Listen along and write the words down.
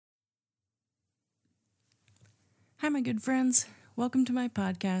Hi, my good friends. Welcome to my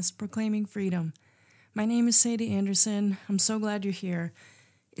podcast, Proclaiming Freedom. My name is Sadie Anderson. I'm so glad you're here.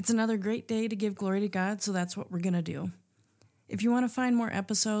 It's another great day to give glory to God, so that's what we're going to do. If you want to find more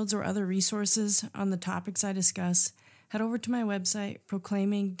episodes or other resources on the topics I discuss, head over to my website,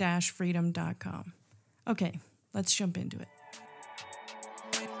 proclaiming-freedom.com. Okay, let's jump into it.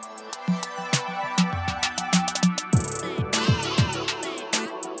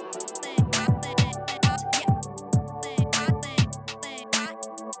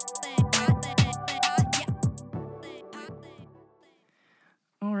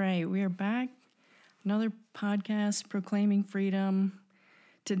 All right, we are back. Another podcast, Proclaiming Freedom.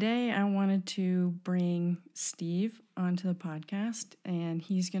 Today, I wanted to bring Steve onto the podcast, and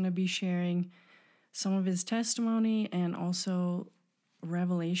he's going to be sharing some of his testimony and also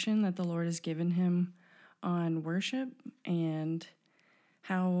revelation that the Lord has given him on worship and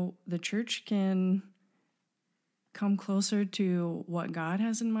how the church can come closer to what God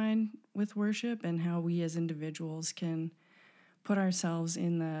has in mind with worship, and how we as individuals can put ourselves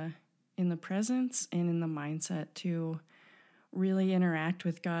in the presence and in the mindset to really interact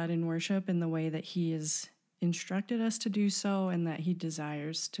with God in worship in the way that He has instructed us to do so and that He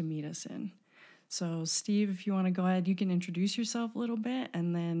desires to meet us in. So, Steve, if you want to go ahead, you can introduce yourself a little bit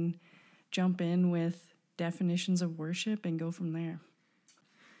and then jump in with definitions of worship and go from there.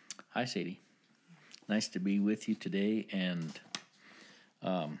 Hi, Sadie. Nice to be with you today. And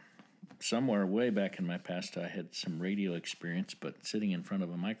somewhere way back in my past, I had some radio experience, but sitting in front of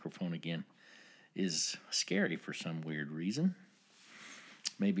a microphone again is scary for some weird reason.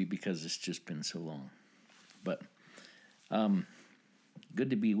 Maybe because it's just been so long. But good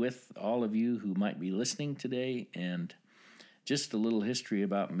to be with all of you who might be listening today. And just a little history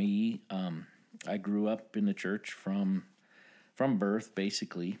about me. I grew up in the church from birth,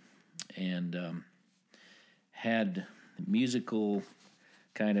 basically, and had musical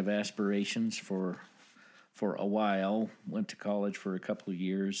kind of aspirations for a while. Went to college for a couple of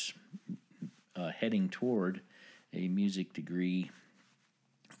years, heading toward a music degree,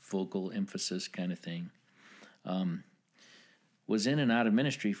 vocal emphasis kind of thing. Was in and out of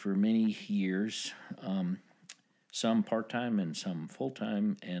ministry for many years, some part-time and some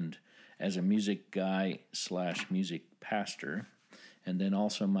full-time, and as a music guy / music pastor. And then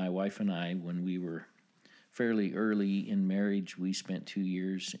also my wife and I, when we were fairly early in marriage, we spent 2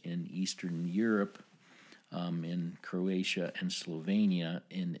 years in Eastern Europe, in Croatia and Slovenia,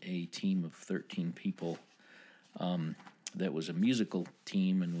 in a team of 13 people. That was a musical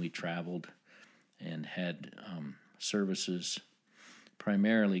team, and we traveled and had services,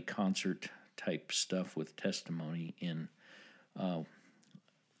 primarily concert-type stuff with testimony in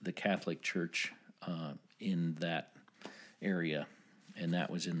the Catholic Church in that area, and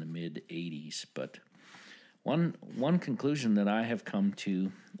that was in the mid-'80s. But one conclusion that I have come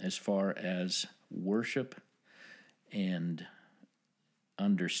to as far as worship and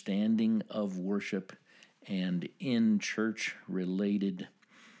understanding of worship and in church-related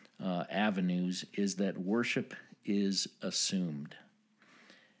avenues is that worship is assumed.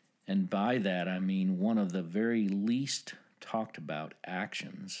 And by that, I mean one of the very least talked about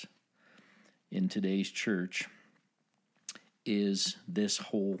actions in today's church is this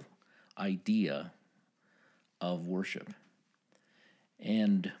whole idea of worship.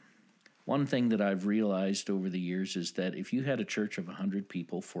 And one thing that I've realized over the years is that if you had a church of 100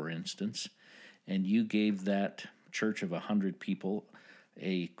 people, for instance, and you gave that church of 100 people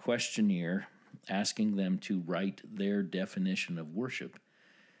a questionnaire asking them to write their definition of worship,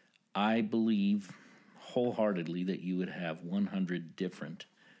 I believe wholeheartedly that you would have 100 different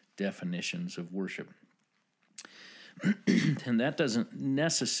definitions of worship. And that doesn't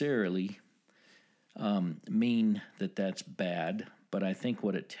necessarily mean that that's bad, but I think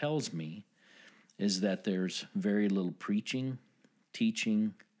what it tells me is that there's very little preaching,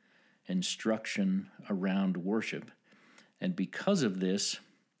 teaching, instruction around worship. And because of this,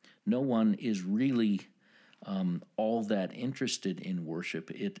 no one is really all that interested in worship.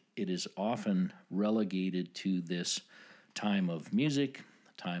 It is often relegated to this time of music,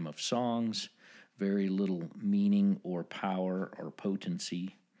 time of songs, very little meaning or power or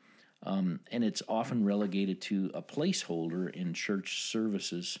potency. And it's often relegated to a placeholder in church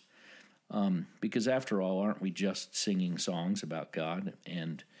services, because after all, aren't we just singing songs about God?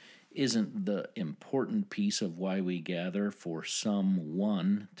 And isn't the important piece of why we gather for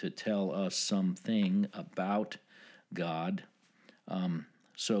someone to tell us something about God?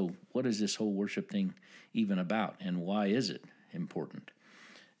 So what is this whole worship thing even about, and why is it important?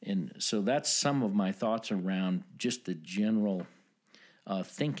 And so that's some of my thoughts around just the general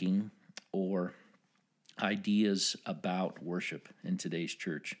thinking or ideas about worship in today's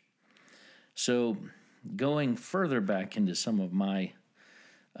church. So going further back into some of my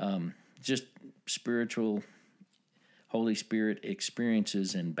just spiritual Holy Spirit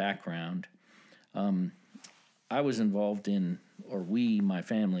experiences and background, I was involved in, or my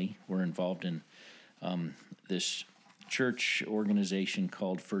family, were involved in this church organization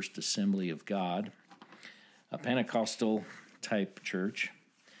called First Assembly of God, a Pentecostal type church,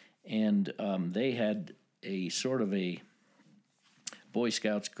 and they had a sort of a Boy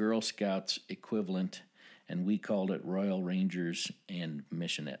Scouts, Girl Scouts equivalent, and we called it Royal Rangers and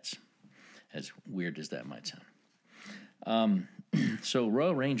Missionettes, as weird as that might sound. So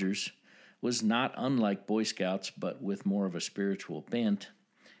Royal Rangers was not unlike Boy Scouts, but with more of a spiritual bent.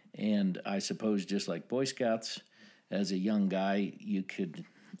 And I suppose just like Boy Scouts, as a young guy, you could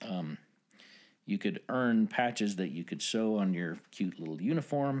earn patches that you could sew on your cute little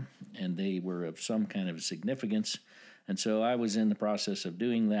uniform, and they were of some kind of significance. And so I was in the process of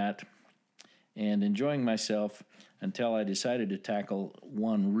doing that and enjoying myself until I decided to tackle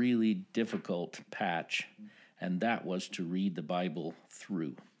one really difficult patch, and that was to read the Bible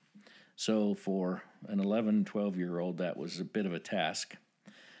through. So for an 11, 12-year-old, that was a bit of a task.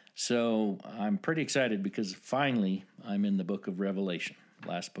 So I'm pretty excited because finally I'm in the book of Revelation,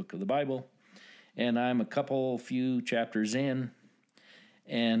 last book of the Bible, and I'm a few chapters in,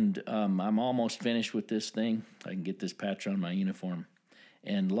 and I'm almost finished with this thing. I can get this patch on my uniform.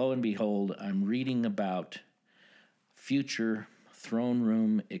 And lo and behold, I'm reading about future throne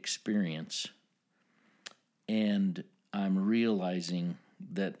room experience, and I'm realizing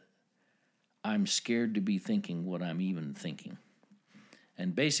that I'm scared to be thinking what I'm even thinking.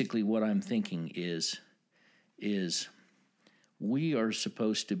 And basically what I'm thinking is we are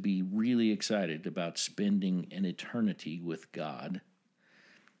supposed to be really excited about spending an eternity with God.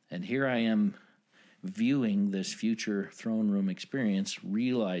 And here I am viewing this future throne room experience,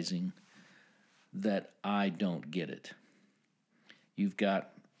 realizing that I don't get it. You've got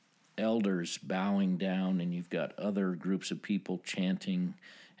elders bowing down, and you've got other groups of people chanting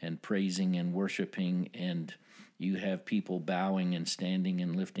and praising and worshiping, and you have people bowing and standing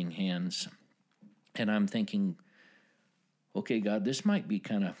and lifting hands. And I'm thinking, okay, God, this might be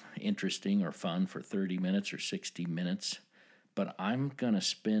kind of interesting or fun for 30 minutes or 60 minutes, but I'm going to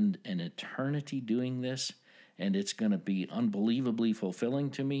spend an eternity doing this, and it's going to be unbelievably fulfilling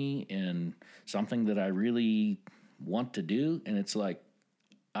to me and something that I really want to do. And it's like,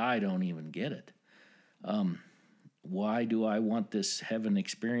 I don't even get it. Why do I want this heaven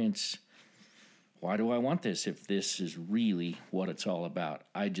experience? Why do I want this if this is really what it's all about?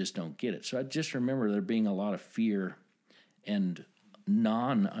 I just don't get it. So I just remember there being a lot of fear and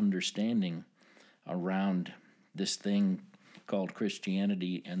non-understanding around this thing called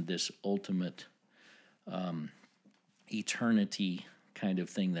Christianity and this ultimate eternity kind of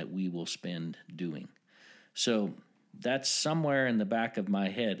thing that we will spend doing. So that's somewhere in the back of my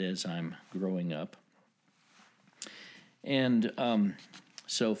head as I'm growing up. And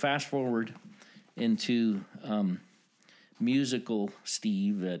so fast forward into musical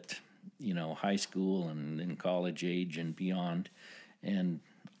Steve at high school and in college age and beyond, and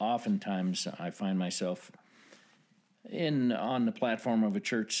oftentimes I find myself on the platform of a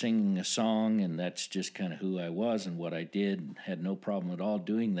church singing a song, and that's just kind of who I was and what I did. Had no problem at all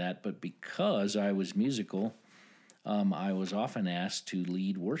doing that, but because I was musical, I was often asked to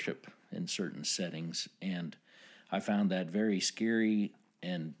lead worship in certain settings, and I found that very scary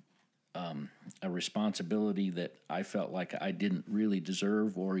and a responsibility that I felt like I didn't really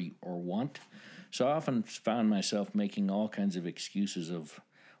deserve or want. So I often found myself making all kinds of excuses of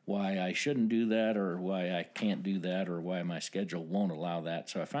why I shouldn't do that or why I can't do that or why my schedule won't allow that.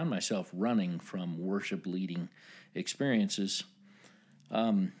 So I found myself running from worship leading experiences.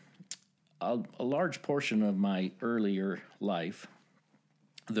 A large portion of my earlier life,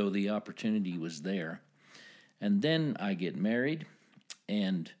 though the opportunity was there. And then I get married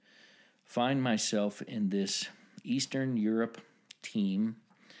and find myself in this Eastern Europe team.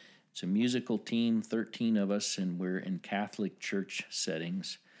 It's a musical team, 13 of us, and we're in Catholic church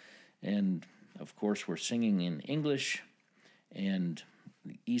settings. And, of course, we're singing in English, and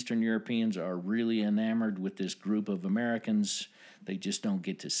the Eastern Europeans are really enamored with this group of Americans. They just don't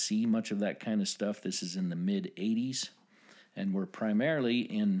get to see much of that kind of stuff. This is in the mid-'80s, and we're primarily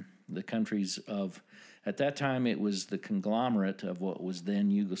in the countries of, at that time it was the conglomerate of what was then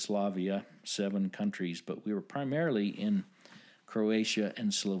Yugoslavia, 7 countries, but we were primarily in Croatia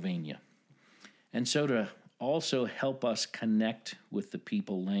and Slovenia. And so to also help us connect with the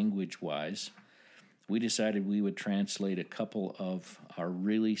people language-wise, we decided we would translate a couple of our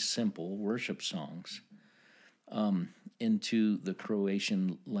really simple worship songs into the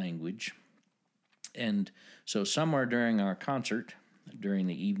Croatian language. And so somewhere during our concert, during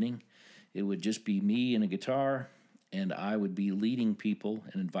the evening, it would just be me and a guitar, and I would be leading people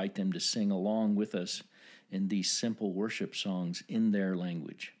and invite them to sing along with us in these simple worship songs in their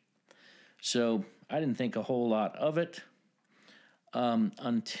language. So I didn't think a whole lot of it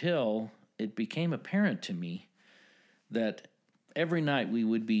until it became apparent to me that every night we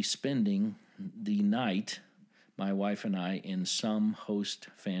would be spending the night, my wife and I, in some host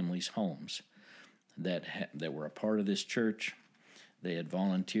family's homes that were a part of this church. They had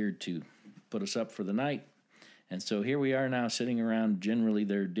volunteered to put us up for the night. And so here we are now sitting around generally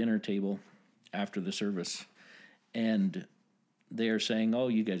their dinner table after the service. And they are saying, oh,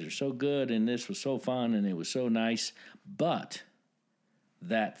 you guys are so good, and this was so fun, and it was so nice. But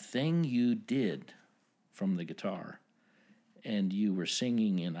that thing you did from the guitar, and you were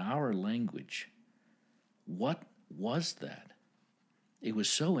singing in our language, what was that? It was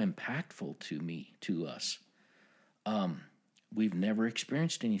so impactful to us. We've never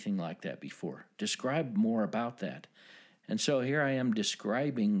experienced anything like that before. Describe more about that. And so here I am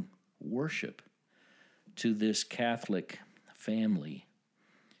describing worship to this Catholic family,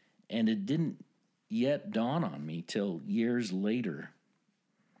 and it didn't yet dawn on me till years later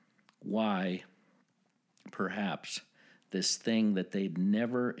why perhaps this thing that they'd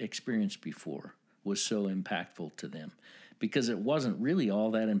never experienced before was so impactful to them, because it wasn't really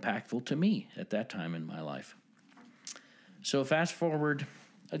all that impactful to me at that time in my life. So fast forward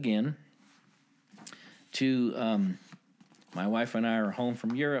again to my wife and I are home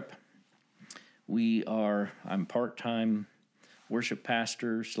from Europe. I'm part-time worship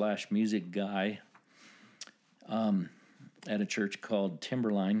pastor / music guy at a church called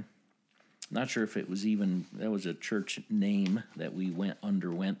Timberline. Not sure if it was even, that was a church name that we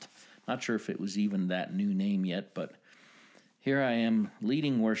underwent. Not sure if it was even that new name yet, but here I am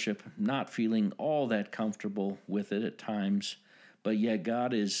leading worship, not feeling all that comfortable with it at times, but yet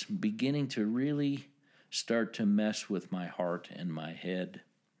God is beginning to really start to mess with my heart and my head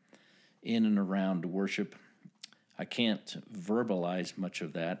in and around worship. I can't verbalize much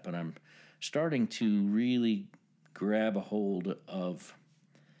of that, but I'm starting to really grab a hold of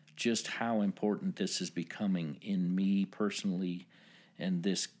just how important this is becoming in me personally, and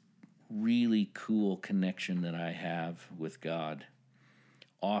this really cool connection that I have with God,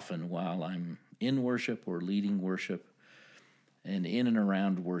 often while I'm in worship or leading worship and in and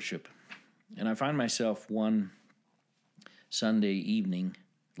around worship. And I find myself one Sunday evening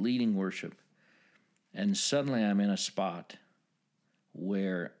leading worship, and suddenly I'm in a spot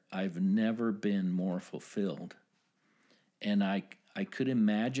where I've never been more fulfilled. And I could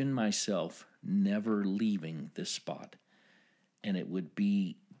imagine myself never leaving this spot, and it would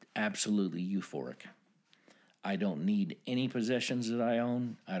be absolutely euphoric. I don't need any possessions that I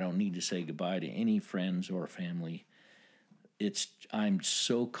own. I don't need to say goodbye to any friends or family. I'm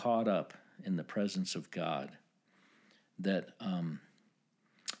so caught up in the presence of God that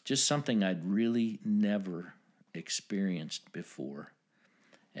just something I'd really never experienced before,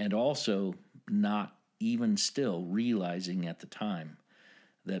 and also not even still realizing at the time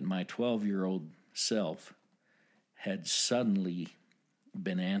that my 12-year-old self had suddenly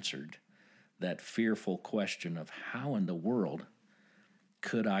been answered that fearful question of how in the world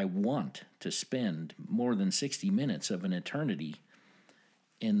could I want to spend more than 60 minutes of an eternity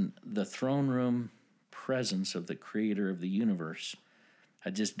in the throne room presence of the creator of the universe. I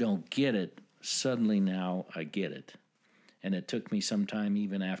just don't get it. Suddenly now I get it. And it took me some time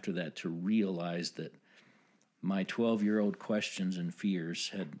even after that to realize that my 12-year-old questions and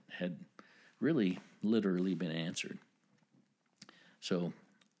fears had really literally been answered. So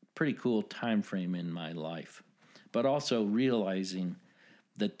pretty cool time frame in my life. But also realizing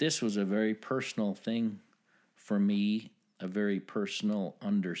that this was a very personal thing for me, a very personal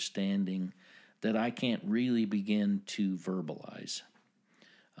understanding that I can't really begin to verbalize.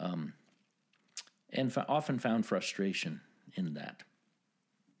 And often found frustration in that.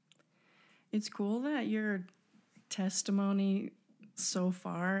 It's cool that your testimony so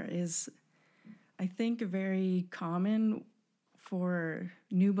far is, I think, very common for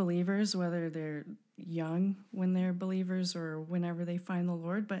new believers, whether they're young when they're believers or whenever they find the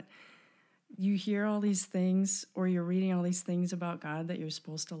Lord. But you hear all these things, or you're reading all these things about God that you're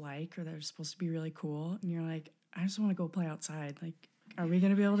supposed to like, or that are supposed to be really cool, and you're like, I just want to go play outside. Like, are we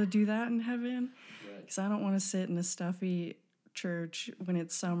going to be able to do that in heaven? Because I don't want to sit in a stuffy church when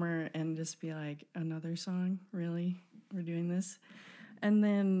it's summer and just be like, another song? Really? We're doing this? And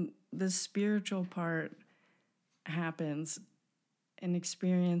then the spiritual part happens, an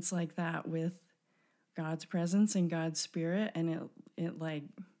experience like that with God's presence and God's spirit, and it like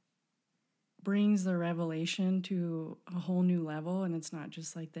brings the revelation to a whole new level. And it's not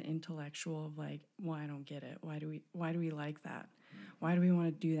just like the intellectual of like, well, I don't get it. Why do we like that? Why do we want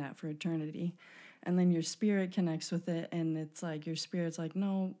to do that for eternity? And then your spirit connects with it, and it's like your spirit's like,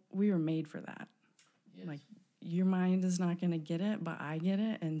 no, we were made for that. Yes. Like, your mind is not going to get it, but I get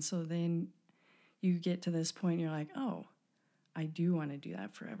it. And so then you get to this point, you're like, oh, I do want to do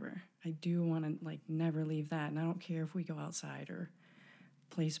that forever. I do want to like never leave that. And I don't care if we go outside or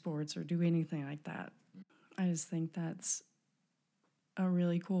play sports or do anything like that. I just think that's a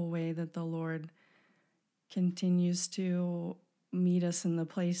really cool way that the Lord continues to meet us in the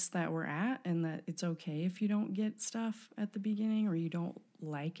place that we're at, and that it's okay if you don't get stuff at the beginning or you don't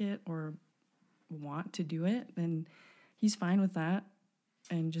like it or want to do it, then he's fine with that,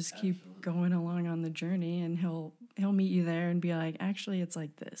 and just keep going along on the journey, and he'll meet you there and be like, actually, it's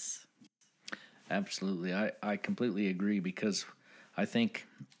like this. Absolutely. I completely agree, because I think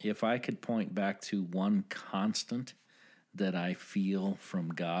if I could point back to one constant that I feel from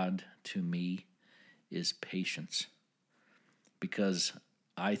God to me is patience. Because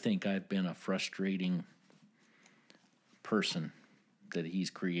I think I've been a frustrating person that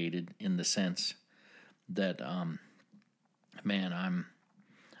he's created, in the sense that, man,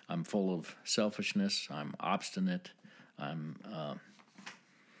 I'm full of selfishness. I'm obstinate. I'm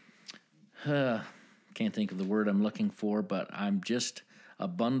can't think of the word I'm looking for, but I'm just a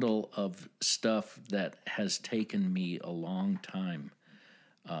bundle of stuff that has taken me a long time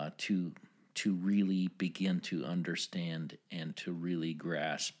to really begin to understand and to really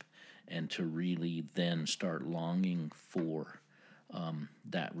grasp and to really then start longing for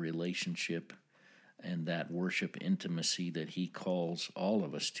that relationship and that worship intimacy that he calls all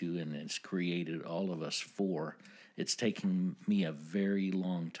of us to and has created all of us for. It's taken me a very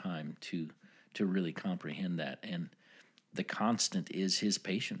long time to really comprehend that. And the constant is his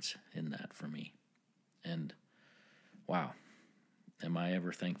patience in that for me. And wow, am I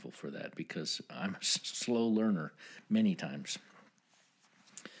ever thankful for that, because I'm a slow learner many times.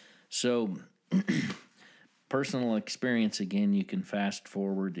 So, personal experience again, you can fast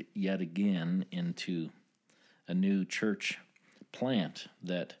forward yet again into a new church plant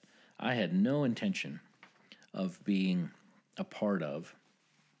that I had no intention of being a part of,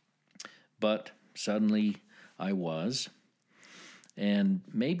 but suddenly I was. And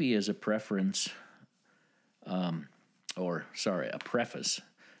maybe as a preface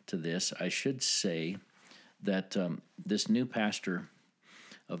to this, I should say that this new pastor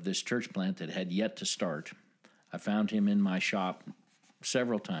of this church plant that had yet to start, I found him in my shop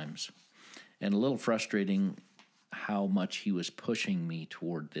several times, and a little frustrating how much he was pushing me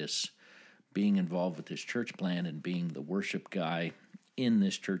toward this, being involved with this church plant and being the worship guy in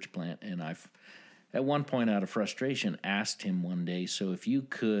this church plant. And I've, at one point out of frustration, asked him one day, so if you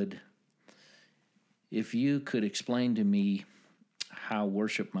could explain to me how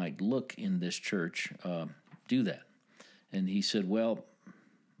worship might look in this church, do that. And he said, well,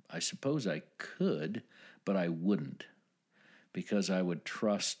 I suppose I could, but I wouldn't, because I would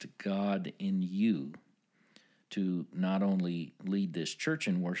trust God in you to not only lead this church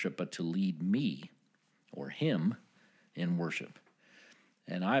in worship, but to lead me or him in worship.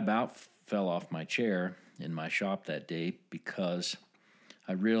 And I about fell off my chair in my shop that day, because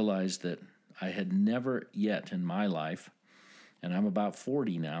I realized that I had never yet in my life, and I'm about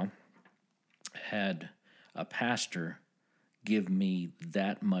 40 now, had a pastor give me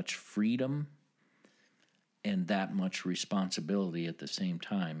that much freedom and that much responsibility at the same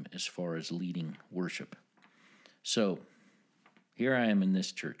time as far as leading worship. So here I am in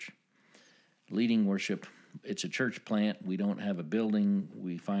this church, leading worship. It's a church plant. We don't have a building.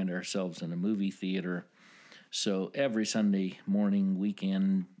 We find ourselves in a movie theater. So every Sunday morning,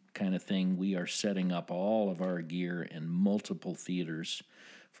 weekend kind of thing, we are setting up all of our gear in multiple theaters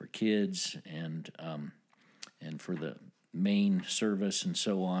for kids and for the main service and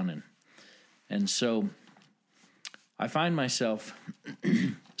so on. And so I find myself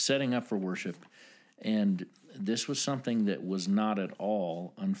setting up for worship, and this was something that was not at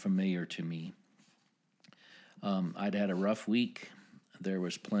all unfamiliar to me. I'd had a rough week. There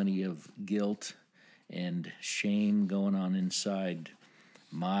was plenty of guilt and shame going on inside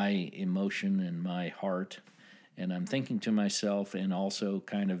my emotion and my heart. And I'm thinking to myself, and also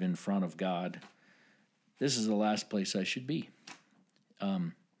kind of in front of God, this is the last place I should be.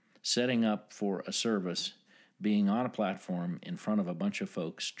 Setting up for a service, being on a platform in front of a bunch of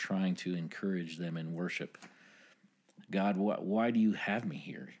folks, trying to encourage them in worship. God, why do you have me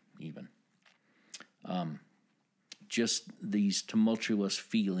here even? Just these tumultuous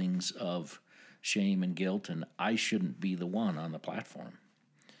feelings of shame and guilt, and I shouldn't be the one on the platform.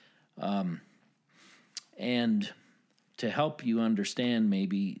 And to help you understand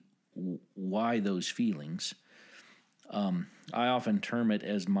maybe why those feelings, I often term it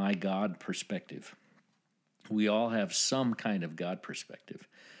as my God perspective. We all have some kind of God perspective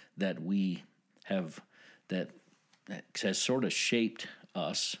that we have that has sort of shaped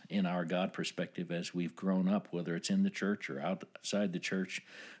us in our God perspective as we've grown up, whether it's in the church or outside the church.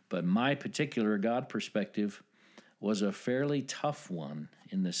 But my particular God perspective was a fairly tough one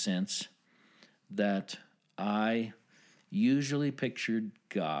in the sense that I usually pictured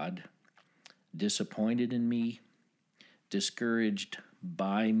God disappointed in me, discouraged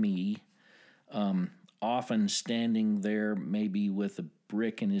by me, often standing there maybe with a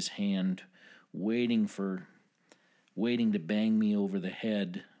brick in his hand, waiting to bang me over the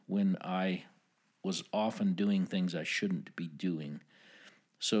head when I was often doing things I shouldn't be doing.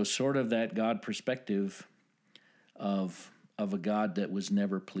 So sort of that God perspective of a God that was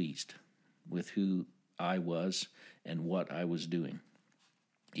never pleased with who I was and what I was doing.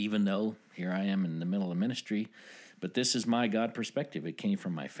 Even though here I am in the middle of ministry, but this is my God perspective. It came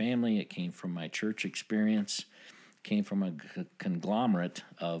from my family, it came from my church experience, it came from a conglomerate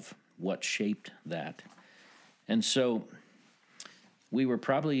of what shaped that. And so we were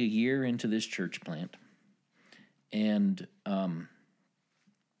probably a year into this church plant, and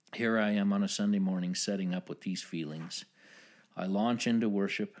here I am on a Sunday morning setting up with these feelings. I launch into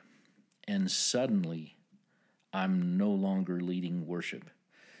worship, and suddenly I'm no longer leading worship.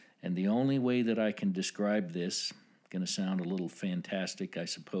 And the only way that I can describe this, going to sound a little fantastic, I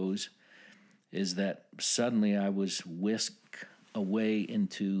suppose, is that suddenly I was whisked away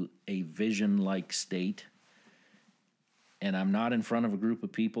into a vision-like state, and I'm not in front of a group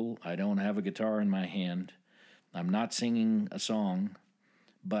of people. I don't have a guitar in my hand. I'm not singing a song,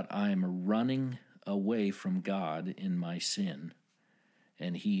 but I'm running away from God in my sin,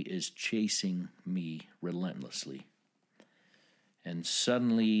 and he is chasing me relentlessly. And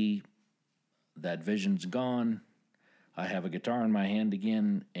suddenly, that vision's gone. I have a guitar in my hand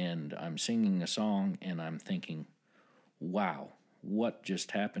again, and I'm singing a song, and I'm thinking, wow, what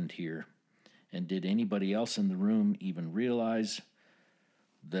just happened here? And did anybody else in the room even realize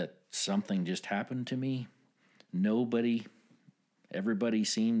that something just happened to me? Nobody. Everybody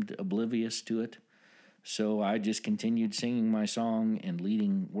seemed oblivious to it. So I just continued singing my song and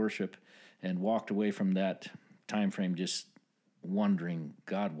leading worship and walked away from that time frame just wondering,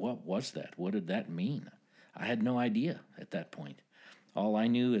 God, what was that? What did that mean? I had no idea at that point. All I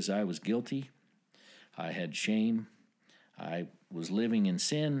knew is I was guilty. I had shame. I was living in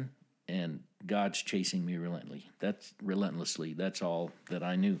sin, and God's chasing me relentlessly. That's all that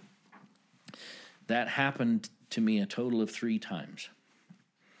I knew. That happened to me a total of 3 times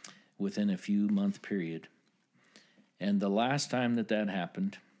within a few month period. And the last time that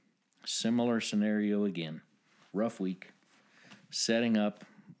happened, similar scenario again, rough week, setting up,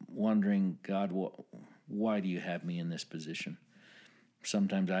 wondering, God, why do you have me in this position?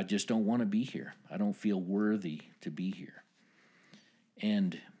 Sometimes I just don't want to be here. I don't feel worthy to be here.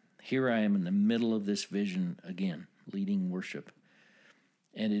 And here I am in the middle of this vision again, leading worship.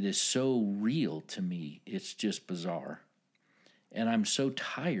 And it is so real to me, it's just bizarre. And I'm so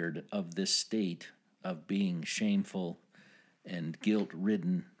tired of this state of being shameful and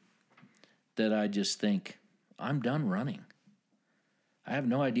guilt-ridden that I just think, I'm done running. I have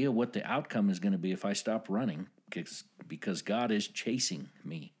no idea what the outcome is going to be if I stop running because God is chasing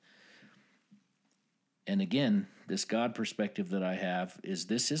me. And again, this God perspective that I have is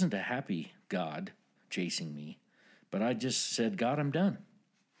this isn't a happy God chasing me, but I just said, God, I'm done.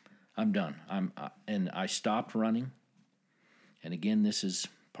 I'm done. And I stopped running. And again, this is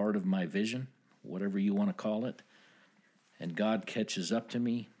part of my vision, whatever you want to call it. And God catches up to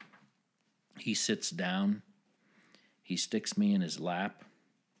me. He sits down. He sticks me in his lap.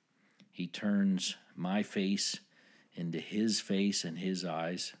 He turns my face into his face and his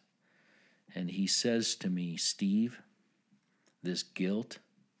eyes. And he says to me, Steve, this guilt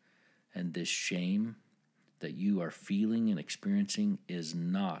and this shame that you are feeling and experiencing is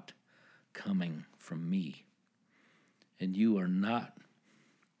not coming from me. And you are not,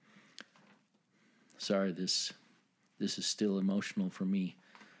 sorry, this is still emotional for me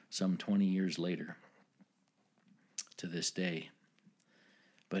some 20 years later to this day.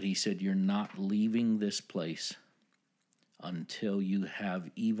 But he said, you're not leaving this place until you have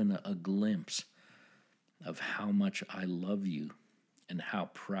even a glimpse of how much I love you and how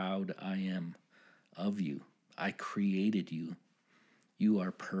proud I am of you. I created you. You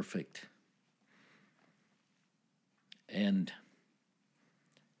are perfect. And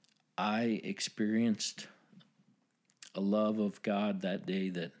I experienced a love of God that day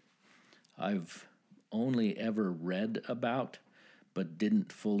that I've only ever read about, but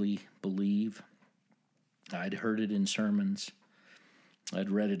didn't fully believe. I'd heard it in sermons,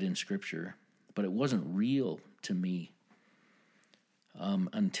 I'd read it in Scripture, but it wasn't real to me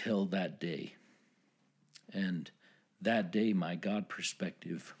until that day. And that day, my God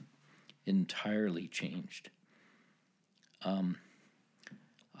perspective entirely changed.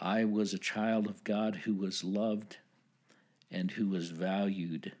 I was a child of God who was loved and who was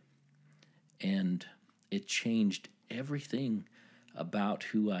valued, and it changed everything about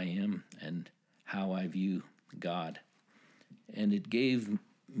who I am and how I view God. And it gave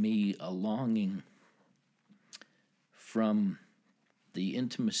me a longing from the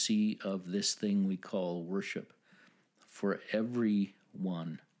intimacy of this thing we call worship for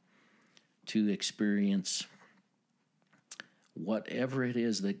everyone to experience whatever it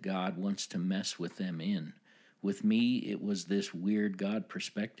is that God wants to mess with them in. With me, it was this weird God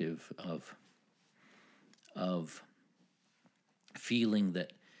perspective of feeling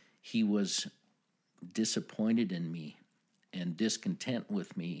that he was disappointed in me and discontent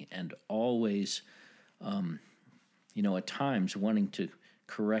with me, and always, at times wanting to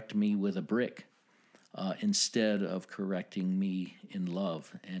correct me with a brick instead of correcting me in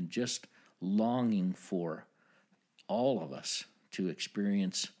love, and just longing for all of us to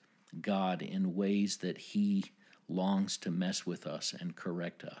experience God in ways that he longs to mess with us and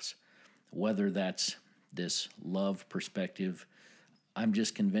correct us. Whether that's this love perspective, I'm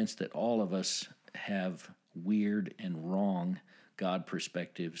just convinced that all of us have weird and wrong God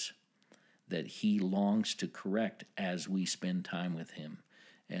perspectives that he longs to correct as we spend time with him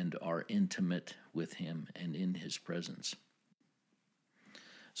and are intimate with him and in his presence.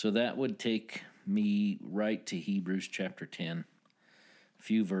 So that would take me right to Hebrews chapter 10, a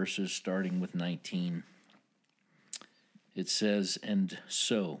few verses starting with 19. It says, "And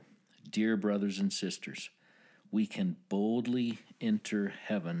so, dear brothers and sisters, we can boldly enter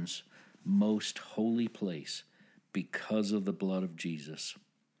heaven's most holy place because of the blood of Jesus.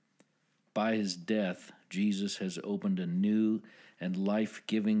 By his death, Jesus has opened a new and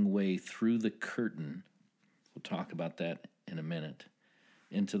life-giving way through the curtain," we'll talk about that in a minute,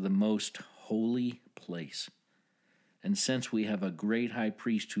 "into the most holy place. And since we have a great high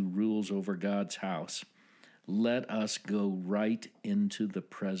priest who rules over God's house, let us go right into the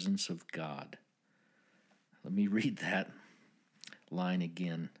presence of God." Let me read that line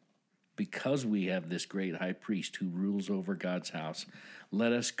again. Because we have this great high priest who rules over God's house,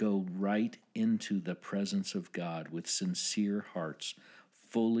 let us go right into the presence of God with sincere hearts,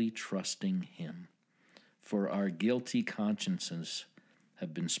 fully trusting him. For our guilty consciences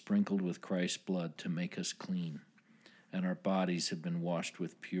have been sprinkled with Christ's blood to make us clean, and our bodies have been washed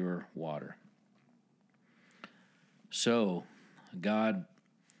with pure water. So, God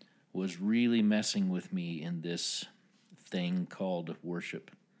was really messing with me in this thing called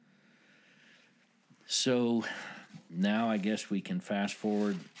worship. So now I guess we can fast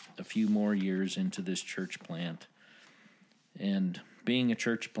forward a few more years into this church plant. And being a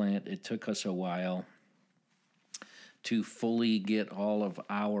church plant, it took us a while to fully get all of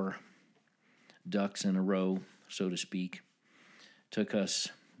our ducks in a row, so to speak. It took us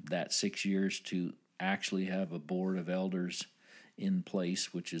that 6 years to actually have a board of elders in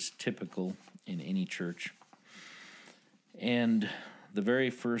place, which is typical in any church. And the very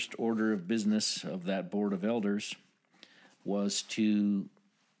first order of business of that board of elders was to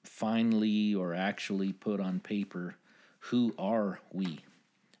finally or actually put on paper who are we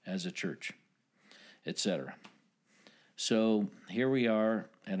as a church, etc. So here we are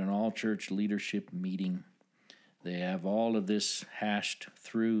at an all-church leadership meeting. They have all of this hashed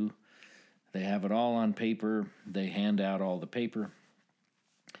through. They have it all on paper. They hand out all the paper.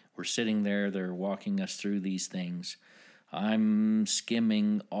 We're sitting there. They're walking us through these things. I'm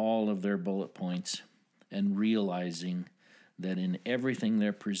skimming all of their bullet points and realizing that in everything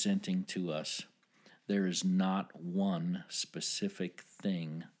they're presenting to us, there is not one specific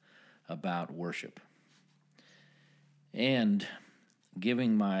thing about worship. And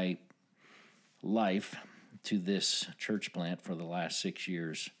giving my life to this church plant for the last 6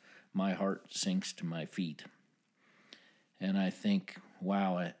 years, my heart sinks to my feet. And I think,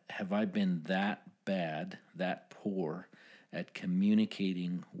 wow, have I been that bad, that poor at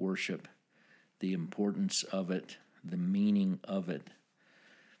communicating worship, the importance of it, the meaning of it?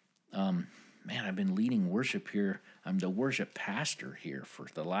 I've been leading worship here. I'm the worship pastor here for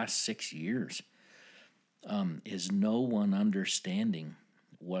the last 6 years. Is no one understanding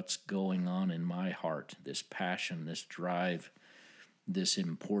what's going on in my heart, this passion, this drive, this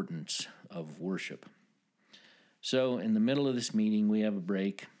importance of worship. So in the middle of this meeting, we have a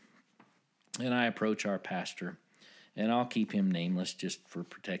break, and I approach our pastor, and I'll keep him nameless just for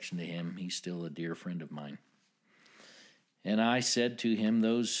protection to him. He's still a dear friend of mine. And I said to him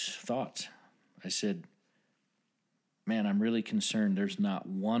those thoughts. I said, man, I'm really concerned. There's not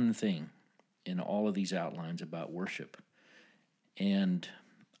one thing in all of these outlines about worship. And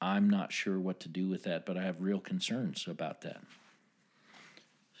I'm not sure what to do with that, but I have real concerns about that.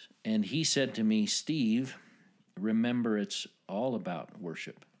 And he said to me, Steve, remember it's all about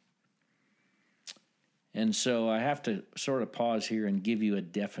worship. And so I have to sort of pause here and give you a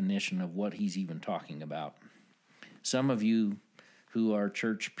definition of what he's even talking about. Some of you who are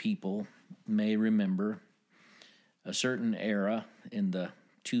church people may remember a certain era in the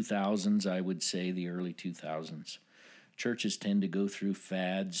 2000s, I would say the early 2000s. Churches tend to go through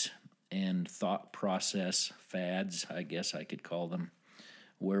fads and thought process fads, I guess I could call them,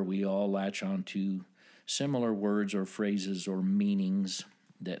 where we all latch onto similar words or phrases or meanings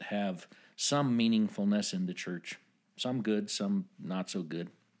that have some meaningfulness in the church, some good, some not so good.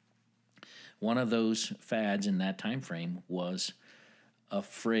 One of those fads in that time frame was a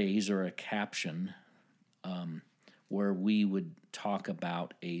phrase or a caption where we would talk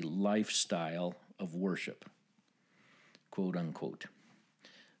about a lifestyle of worship, quote unquote.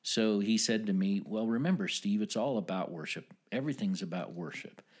 So he said to me, well, remember, Steve, it's all about worship. Everything's about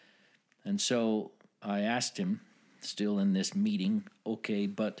worship. And so I asked him, still in this meeting, okay,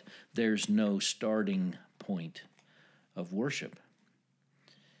 but there's no starting point of worship.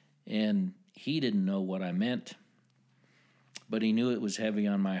 And he didn't know what I meant, but he knew it was heavy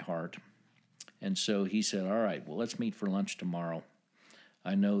on my heart. And so he said, all right, well, let's meet for lunch tomorrow.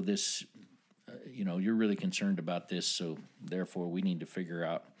 I know this, you're really concerned about this, so therefore we need to figure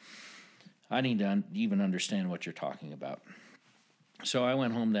out, I need to even understand what you're talking about. So I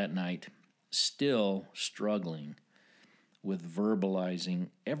went home that night, still struggling with verbalizing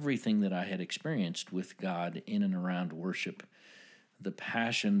everything that I had experienced with God in and around worship, the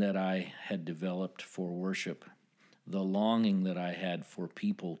passion that I had developed for worship, the longing that I had for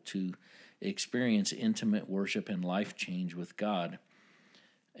people to experience intimate worship and life change with God,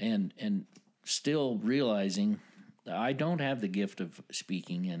 and still realizing that I don't have the gift of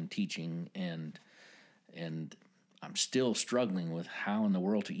speaking and teaching, and I'm still struggling with how in the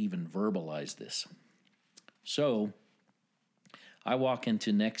world to even verbalize this. So I walk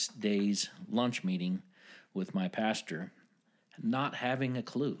into next day's lunch meeting with my pastor, not having a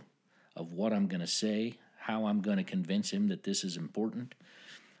clue of what I'm going to say, how I'm going to convince him that this is important.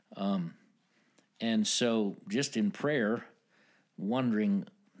 And so just in prayer, wondering,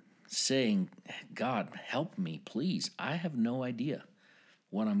 saying, God, help me, please. I have no idea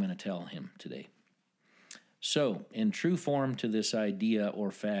what I'm going to tell him today. So in true form to this idea or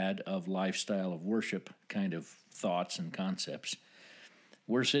fad of lifestyle of worship kind of thoughts and concepts,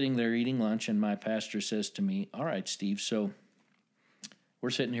 we're sitting there eating lunch, and my pastor says to me, all right, Steve, so we're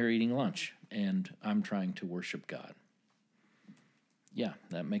sitting here eating lunch, and I'm trying to worship God. Yeah,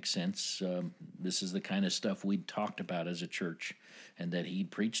 that makes sense. This is the kind of stuff we'd talked about as a church and that he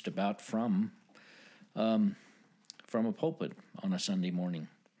preached about from a pulpit on a Sunday morning.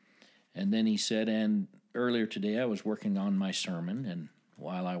 And then he said, and earlier today I was working on my sermon, and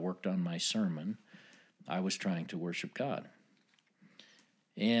while I worked on my sermon, I was trying to worship God.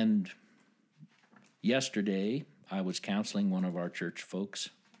 And yesterday I was counseling one of our church folks,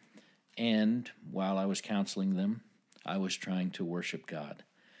 and while I was counseling them, I was trying to worship God.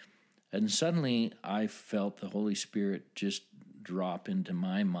 And suddenly I felt the Holy Spirit just drop into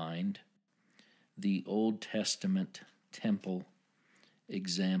my mind the Old Testament temple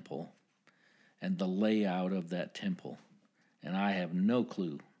example and the layout of that temple. And I have no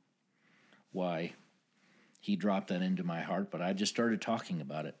clue why he dropped that into my heart, but I just started talking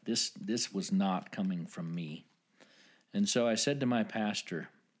about it. This was not coming from me. And so I said to my pastor,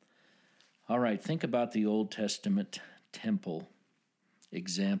 all right, think about the Old Testament temple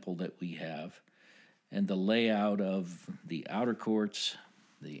example that we have and the layout of the outer courts,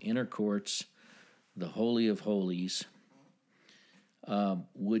 the inner courts, the Holy of Holies.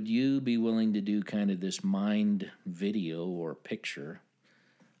 Would you be willing to do kind of this mind video or picture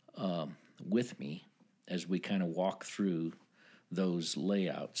with me as we kind of walk through those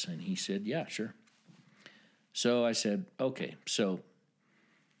layouts? And he said, yeah, sure. So I said, okay, so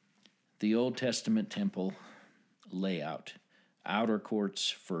the Old Testament temple layout, outer courts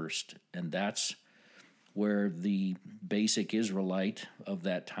first, and that's where the basic Israelite of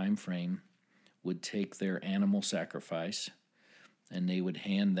that time frame would take their animal sacrifice, and they would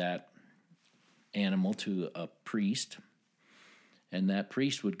hand that animal to a priest, And that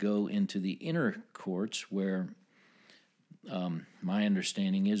priest would go into the inner courts where my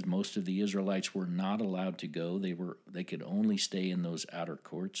understanding is most of the Israelites were not allowed to go. They could only stay in those outer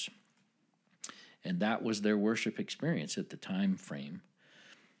courts. And that was their worship experience at the time frame.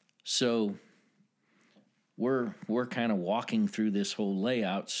 So we're kind of walking through this whole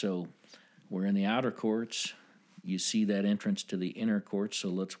layout. So we're in the outer courts. You see that entrance to the inner courts, so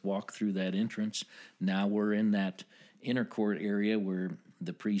let's walk through that entrance. Now we're in that inner court area where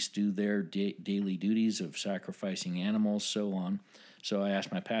the priests do their daily duties of sacrificing animals, so on. So I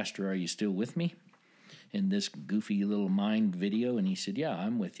asked my pastor, "Are you still with me in this goofy little mind video?" And he said, "Yeah,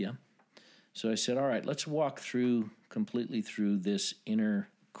 I'm with you." So I said, "All right, let's walk completely through this inner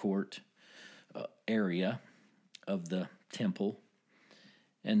court area of the temple."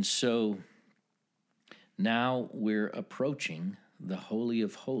 And so now we're approaching the Holy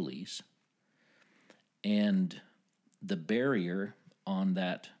of Holies, and the barrier on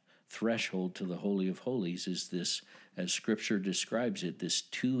that threshold to the Holy of Holies is this, as Scripture describes it, this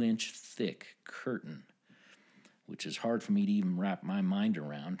 2-inch thick curtain, which is hard for me to even wrap my mind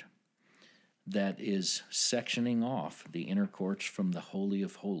around, that is sectioning off the inner courts from the Holy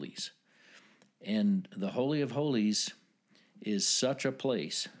of Holies. And the Holy of Holies is such a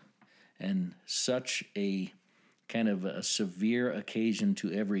place and such a kind of a severe occasion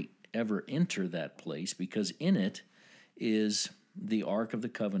to ever enter that place, because in it is the Ark of the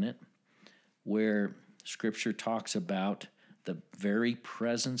Covenant, where Scripture talks about the very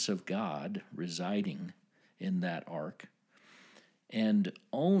presence of God residing in that ark. And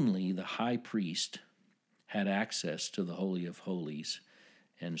only the high priest had access to the Holy of Holies.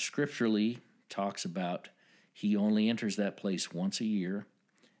 And scripturally talks about he only enters that place once a year,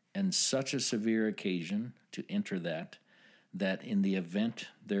 and such a severe occasion to enter that in the event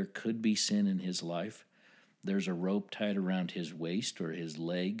there could be sin in his life, there's a rope tied around his waist or his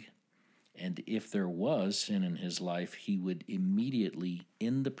leg, and if there was sin in his life, he would immediately,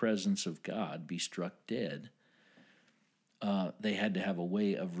 in the presence of God, be struck dead. They had to have a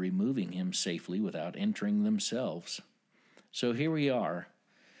way of removing him safely without entering themselves. So here we are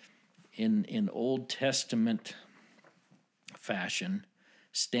in Old Testament fashion,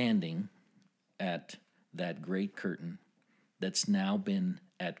 standing at that great curtain that's now been,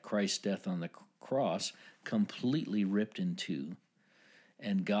 at Christ's death on the cross, completely ripped in two.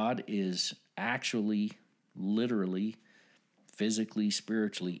 And God is actually, literally, physically,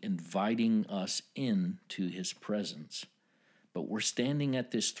 spiritually inviting us into his presence. But we're standing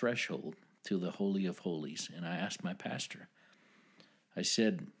at this threshold to the Holy of Holies. And I asked my pastor, I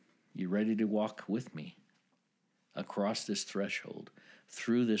said, "You ready to walk with me across this threshold,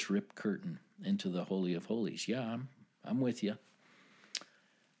 through this ripped curtain into the Holy of Holies?" "Yeah, I'm with you."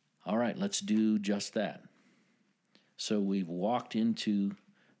 "All right, let's do just that." So we've walked into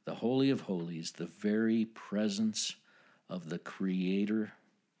the Holy of Holies, the very presence of the Creator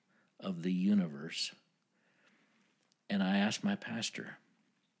of the universe. And I asked my pastor,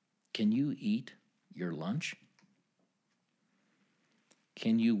 "Can you eat your lunch?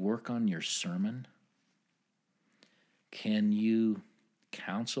 Can you work on your sermon? Can you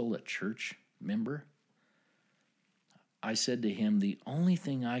counsel a church member?" I said to him, the only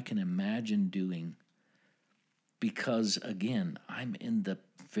thing I can imagine doing, because again, I'm in the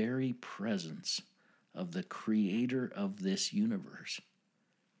very presence of the Creator of this universe,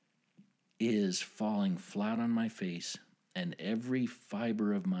 is falling flat on my face, and every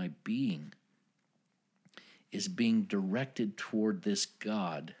fiber of my being is being directed toward this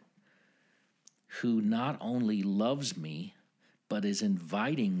God who not only loves me, but is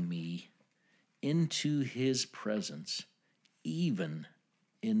inviting me into his presence, even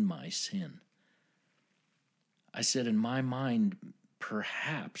in my sin. I said, in my mind,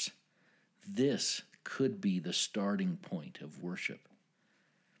 perhaps this could be the starting point of worship.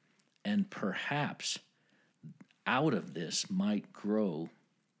 And perhaps out of this might grow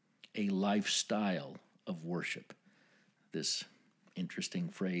a lifestyle of worship. This interesting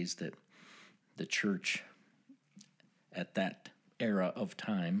phrase that the church at that era of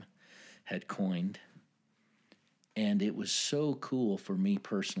time had coined. And it was so cool for me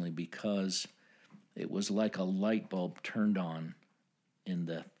personally, because it was like a light bulb turned on in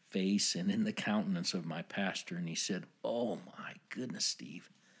the face and in the countenance of my pastor. And he said, "Oh my goodness, Steve,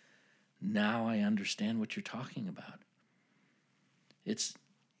 now I understand what you're talking about."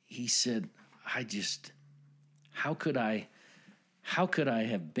 He said, how could I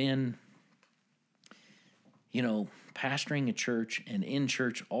have been, pastoring a church and in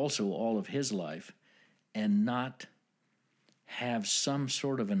church also all of his life, and not have some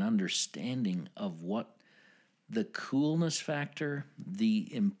sort of an understanding of what the coolness factor, the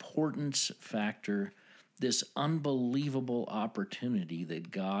importance factor, this unbelievable opportunity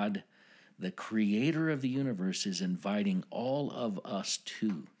that God, the creator of the universe, is inviting all of us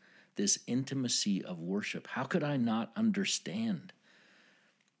to, this intimacy of worship. How could I not understand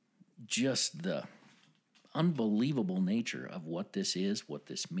just the unbelievable nature of what this is, what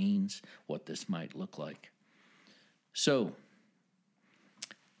this means, what this might look like? So,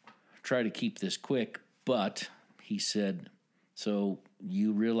 try to keep this quick, but he said, so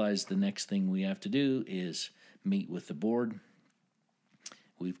you realize the next thing we have to do is meet with the board.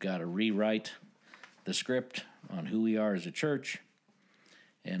 We've got to rewrite the script on who we are as a church.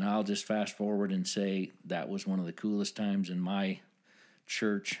 And I'll just fast forward and say that was one of the coolest times in my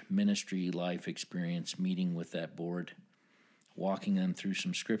church ministry life experience, meeting with that board, walking them through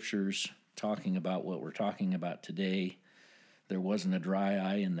some scriptures, talking about what we're talking about today. There wasn't a dry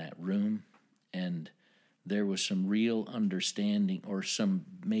eye in that room, and there was some real understanding, or some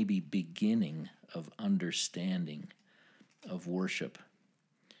maybe beginning of understanding of worship.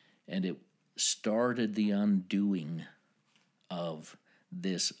 And it started the undoing of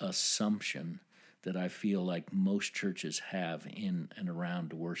this assumption that I feel like most churches have in and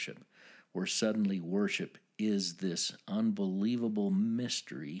around worship, where suddenly worship is this unbelievable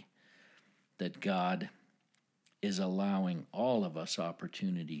mystery that God is allowing all of us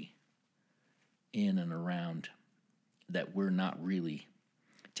opportunity in and around that we're not really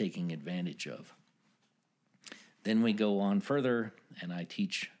taking advantage of. Then we go on further, and I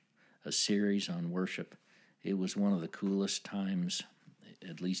teach a series on worship. It was one of the coolest times,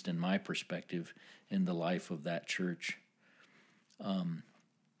 at least in my perspective, in the life of that church.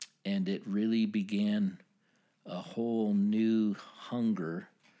 And it really began a whole new hunger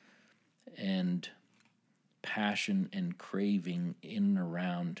and passion and craving in and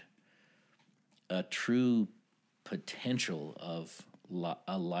around a true potential of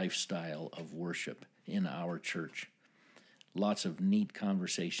a lifestyle of worship in our church. Lots of neat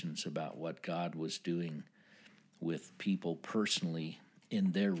conversations about what God was doing with people personally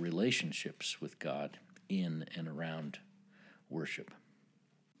in their relationships with God in and around worship.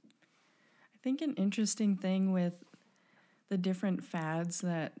 I think an interesting thing with the different fads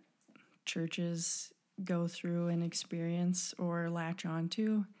that churches go through and experience or latch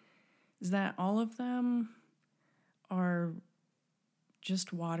onto is that all of them are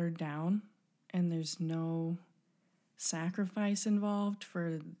just watered down, and there's no sacrifice involved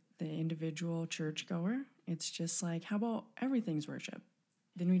for the individual churchgoer. It's just like, how about everything's worship?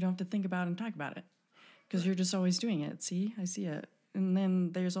 Then we don't have to think about it and talk about it because you're just always doing it. See, I see it. And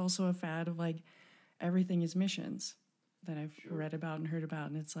then there's also a fad of like everything is missions that I've read about and heard about.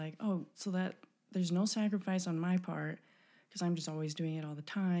 And it's like, oh, so that there's no sacrifice on my part because I'm just always doing it all the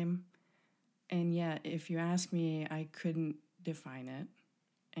time. And yet, if you ask me, I couldn't define it,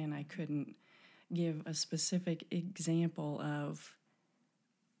 and I couldn't give a specific example of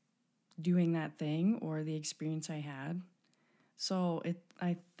doing that thing or the experience I had. So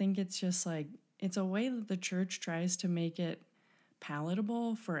I think it's just like, it's a way that the church tries to make it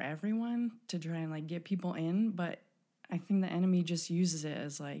palatable for everyone to try and like get people in, but I think the enemy just uses it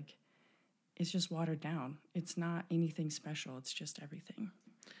as like, it's just watered down. It's not anything special. It's just everything.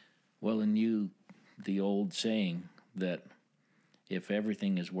 Well, and the old saying that if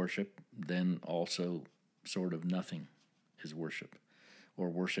everything is worship, then also sort of nothing is worship, or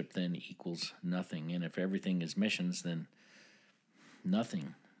worship then equals nothing. And if everything is missions, then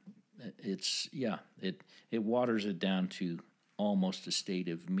nothing. It waters it down to almost a state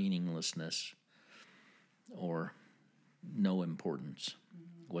of meaninglessness or no importance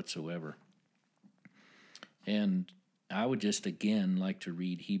whatsoever. And I would just again like to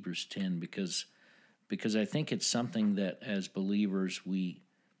read Hebrews 10 because I think it's something that as believers we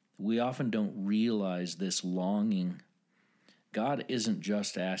often don't realize this longing. God isn't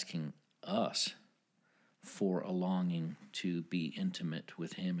just asking us for a longing to be intimate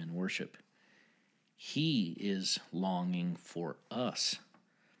with Him in worship. He is longing for us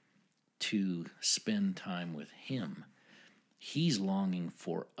to spend time with Him. He's longing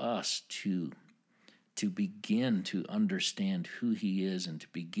for us to begin to understand who He is, and to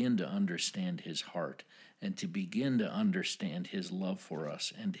begin to understand His heart, and to begin to understand His love for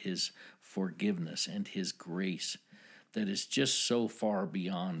us and His forgiveness and His grace that is just so far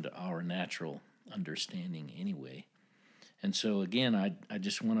beyond our natural understanding anyway. And so again, I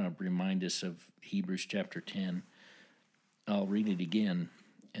just want to remind us of Hebrews chapter 10. I'll read it again.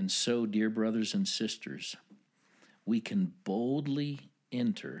 And so, dear brothers and sisters, we can boldly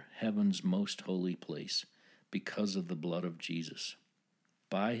enter heaven's most holy place because of the blood of Jesus.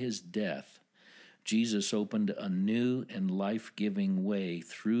 By His death, Jesus opened a new and life-giving way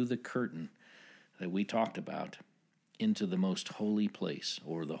through the curtain that we talked about into the most holy place,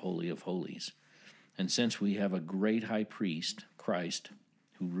 or the Holy of Holies. And since we have a great high priest, Christ,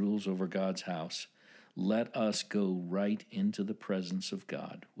 who rules over God's house, let us go right into the presence of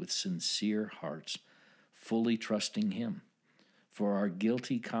God with sincere hearts, fully trusting Him. For our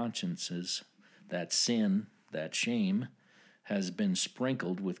guilty consciences, that sin, that shame, has been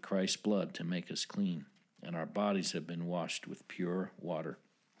sprinkled with Christ's blood to make us clean, and our bodies have been washed with pure water.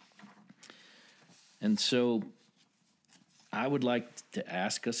 And so I would like to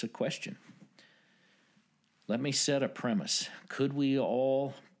ask us a question. Let me set a premise. Could we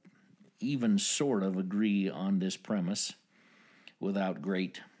all even sort of agree on this premise without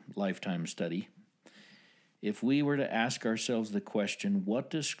great lifetime study? If we were to ask ourselves the question, what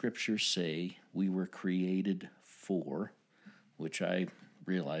does Scripture say we were created for? Which I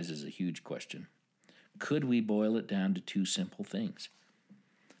realize is a huge question. Could we boil it down to two simple things?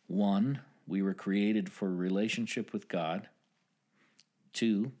 One, we were created for relationship with God.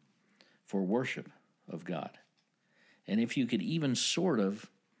 Two, for worship of God. And if you could even sort of,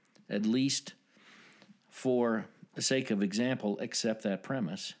 at least for the sake of example, accept that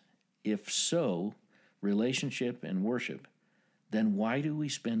premise, if so, relationship and worship, then why do we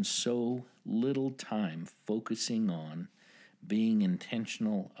spend so little time focusing on being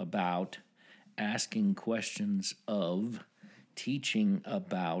intentional about asking questions of, teaching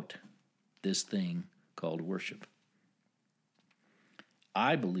about this thing called worship?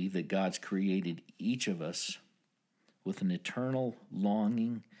 I believe that God's created each of us with an eternal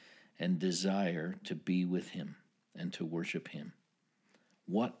longing and desire to be with Him and to worship Him.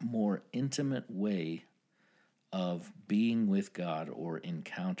 What more intimate way of being with God or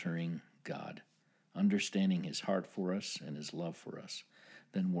encountering God, understanding His heart for us and His love for us,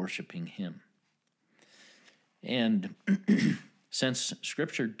 than worshiping Him? And since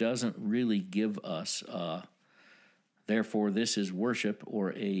Scripture doesn't really give us therefore this is worship,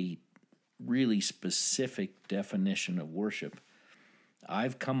 or a really specific definition of worship,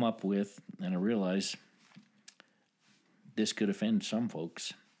 I've come up with, and I realize this could offend some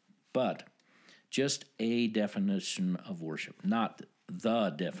folks, but just a definition of worship. Not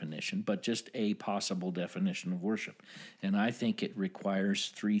the definition, but just a possible definition of worship. And I think it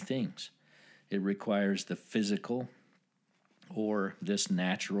requires three things. It requires the physical, or this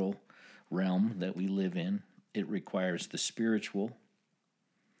natural realm that we live in. It requires the spiritual,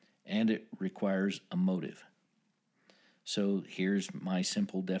 and it requires a motive. So here's my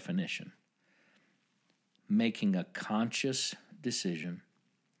simple definition. Making a conscious decision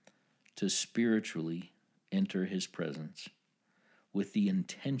to spiritually enter His presence with the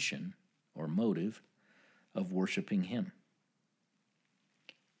intention or motive of worshiping Him.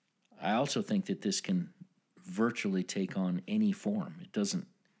 I also think that this can virtually take on any form. It doesn't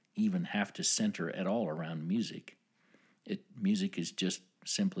even have to center at all around music. Music is just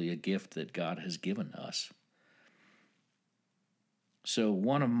simply a gift that God has given us. So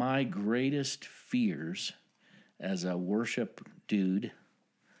one of my greatest fears as a worship dude,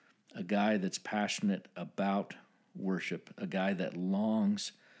 a guy that's passionate about worship, a guy that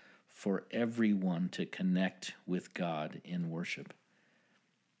longs for everyone to connect with God in worship,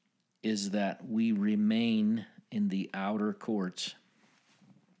 is that we remain in the outer courts,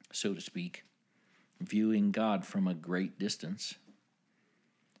 so to speak, viewing God from a great distance,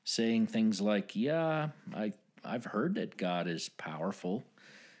 saying things like, yeah, I've heard that God is powerful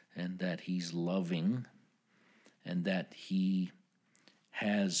and that He's loving and that He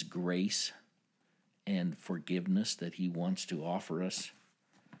has grace and forgiveness that He wants to offer us.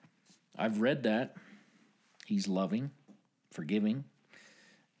 I've read that. He's loving, forgiving.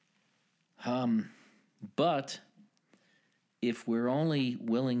 But if we're only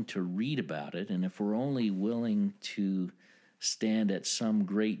willing to read about it, and if we're only willing to stand at some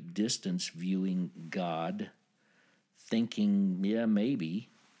great distance viewing God, thinking, yeah, maybe,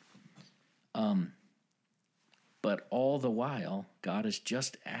 but all the while, God is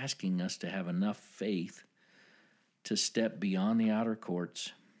just asking us to have enough faith to step beyond the outer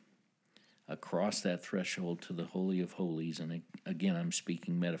courts, across that threshold to the Holy of Holies, and again, I'm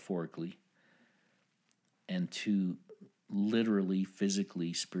speaking metaphorically, and to literally,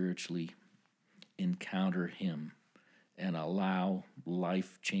 physically, spiritually encounter Him and allow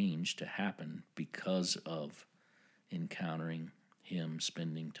life change to happen because of encountering Him,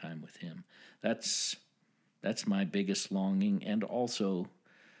 spending time with Him. That's my biggest longing, and also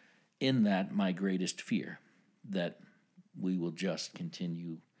in that my greatest fear, that we will just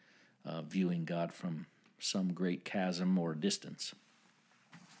continue viewing God from some great chasm or distance.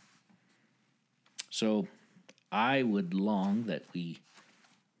 So I would long that we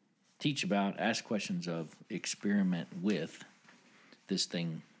teach about, ask questions of, experiment with this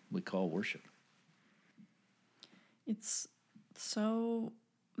thing we call worship. It's so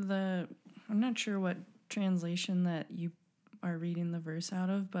I'm not sure what translation that you are reading the verse out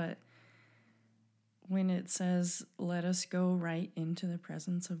of, but when it says, let us go right into the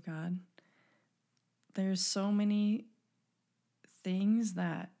presence of God, there's so many things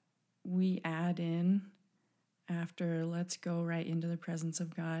that we add in after let's go right into the presence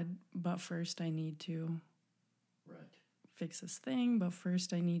of God, but first I need to fix this thing, but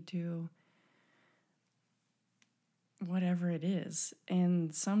first I need to whatever it is.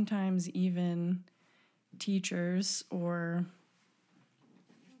 And sometimes even teachers or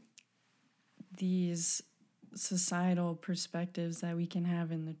these societal perspectives that we can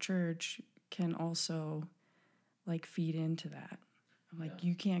have in the church can also like feed into that. Like,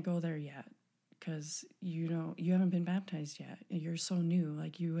 you can't go there yet because you haven't been baptized yet. You're so new,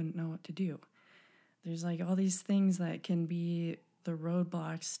 like you wouldn't know what to do. There's like all these things that can be the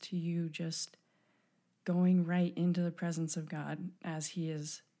roadblocks to you just going right into the presence of God as he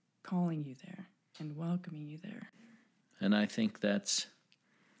is calling you there and welcoming you there. And I think that's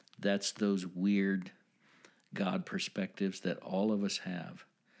those weird God perspectives that all of us have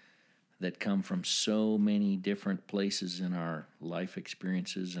that come from so many different places in our life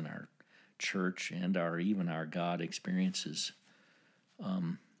experiences, in our church, and even our God experiences.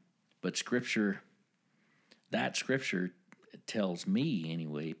 But Scripture tells me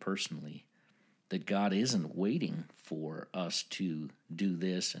anyway, personally, that God isn't waiting for us to do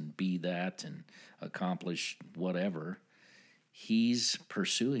this and be that and accomplish whatever. He's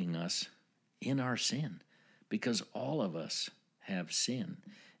pursuing us in our sin because all of us have sin.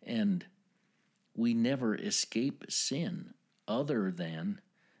 And we never escape sin other than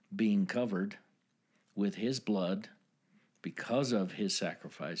being covered with his blood because of his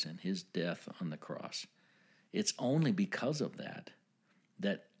sacrifice and his death on the cross. It's only because of that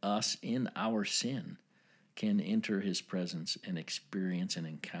us in our sin can enter his presence and experience and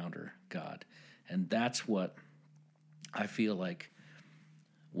encounter God. And that's what I feel like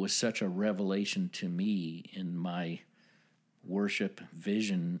was such a revelation to me in my worship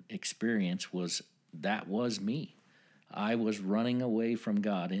vision experience was me. I was running away from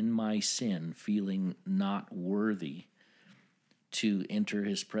God in my sin, feeling not worthy to enter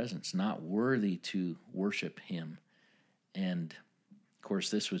his presence, not worthy to worship him. And of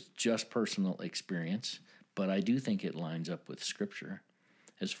course, this was just personal experience, but I do think it lines up with Scripture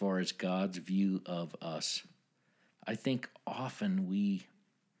as far as God's view of us. I think often we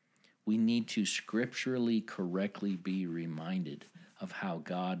need to scripturally correctly be reminded of how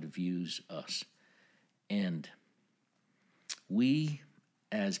God views us. And we,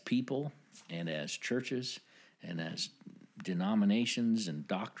 as people and as churches and as denominations and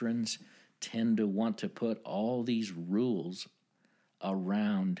doctrines, tend to want to put all these rules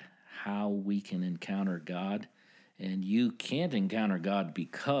around how we can encounter God. And you can't encounter God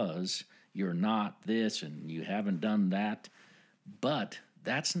because you're not this and you haven't done that. But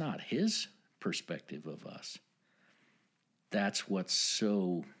that's not his perspective of us. That's what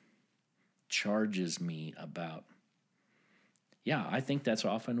so charges me about. Yeah, I think that's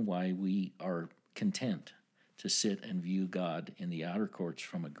often why we are content to sit and view God in the outer courts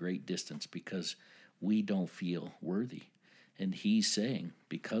from a great distance, because we don't feel worthy. And he's saying,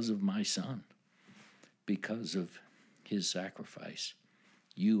 because of my son, because of his sacrifice,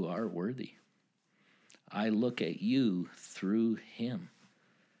 you are worthy. I look at you through him.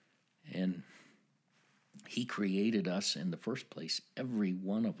 And he created us in the first place, every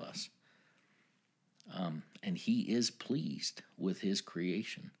one of us. And he is pleased with his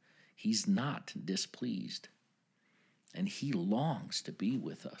creation. He's not displeased. And he longs to be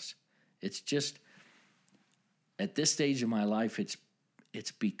with us. It's just, at this stage of my life,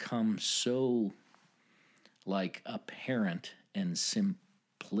 it's become so like apparent and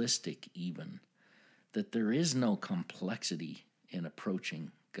simplistic even that there is no complexity in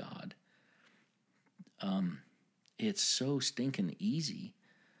approaching God. It's so stinking easy,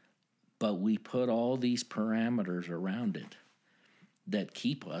 but we put all these parameters around it that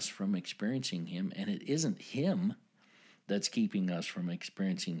keep us from experiencing him, and it isn't him that's keeping us from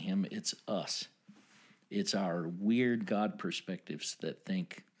experiencing him, it's us. It's our weird God perspectives that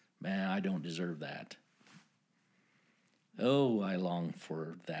think, man, I don't deserve that. Oh, I long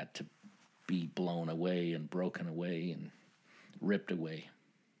for that to be blown away and broken away and ripped away.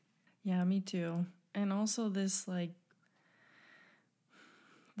 Yeah, me too. And also this, like,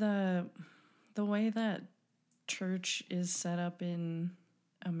 the way that church is set up in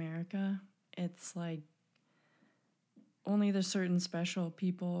America it's like only the certain special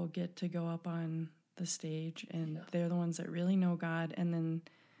people get to go up on the stage, and they're the ones that really know God. And then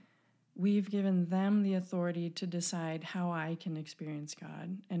we've given them the authority to decide how I can experience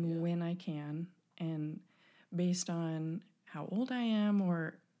God and when I can. And based on how old I am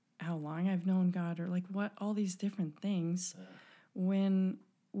or how long I've known God or like what, all these different things, when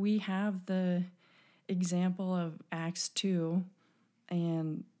we have the example of Acts 2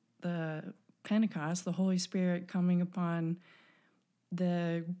 and the Pentecost, the Holy Spirit coming upon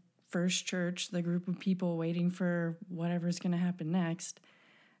the first church, the group of people waiting for whatever's going to happen next,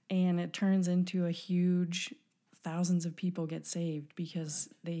 and it turns into a huge, thousands of people get saved because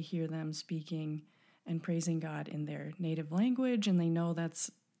they hear them speaking and praising God in their native language, and they know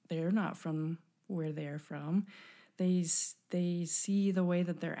they're not from where they're from. They see the way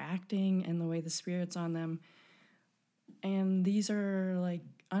that they're acting and the way the Spirit's on them. And these are like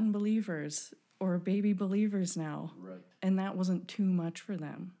unbelievers or baby believers now. Right. And that wasn't too much for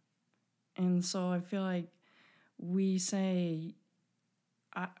them. And so I feel like we say,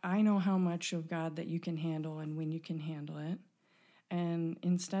 I know how much of God that you can handle and when you can handle it. And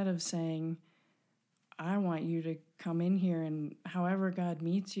instead of saying, I want you to come in here and however God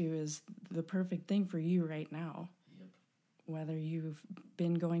meets you is the perfect thing for you right now. Yep. Whether you've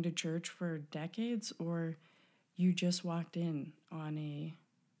been going to church for decades or you just walked in on a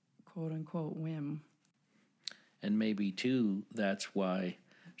quote-unquote whim. And maybe, too, that's why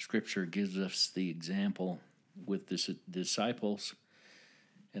Scripture gives us the example with the disciples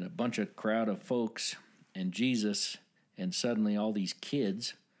and a bunch of crowd of folks and Jesus, and suddenly all these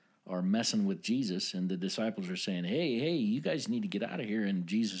kids are messing with Jesus, and the disciples are saying, hey, you guys need to get out of here. And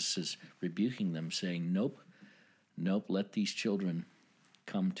Jesus is rebuking them, saying, nope, let these children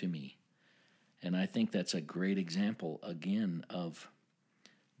come to me. And I think that's a great example, again, of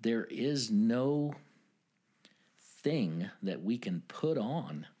there is no thing that we can put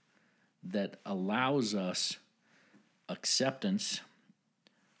on that allows us acceptance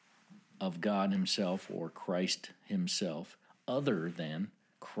of God himself or Christ himself other than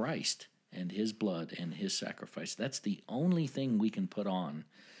Christ and his blood and his sacrifice. That's the only thing we can put on.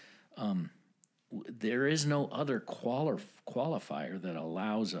 There is no other qualifier that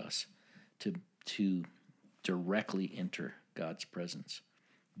allows us to directly enter God's presence.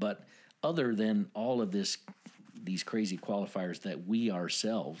 But other than all of these crazy qualifiers that we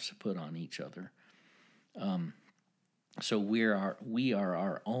ourselves put on each other, so we are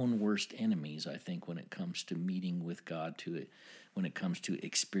our own worst enemies, I think, when it comes to meeting with God, when it comes to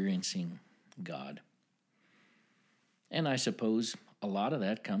experiencing God. And I suppose a lot of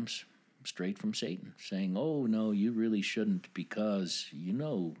that comes straight from Satan, saying, oh, no, you really shouldn't because you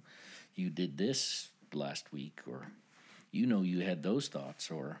did this last week, or you had those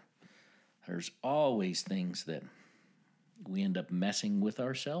thoughts, or there's always things that we end up messing with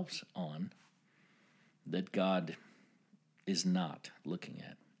ourselves on that God is not looking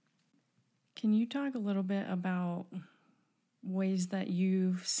at. Can you talk a little bit about ways that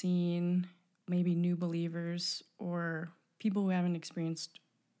you've seen maybe new believers or people who haven't experienced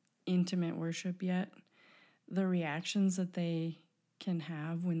intimate worship yet, the reactions that they can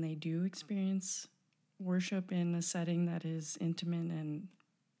have when they do experience worship in a setting that is intimate and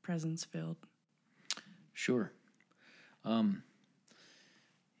presence-filled? Sure.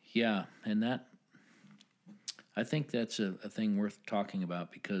 Yeah, and that, I think that's a thing worth talking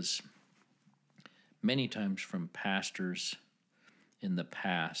about, because many times from pastors in the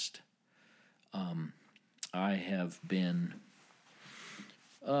past, I have been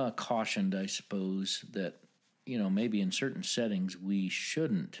cautioned, I suppose, that maybe in certain settings we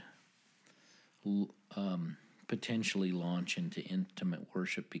shouldn't potentially launch into intimate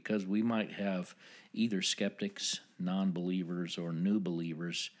worship, because we might have either skeptics, non-believers, or new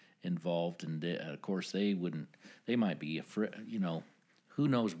believers involved, and of course they might be afraid. Who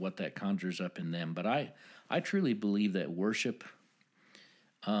knows what that conjures up in them? But I truly believe that worship,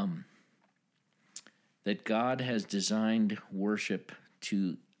 that God has designed worship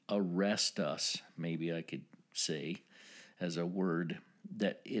to arrest us, maybe I could say as a word,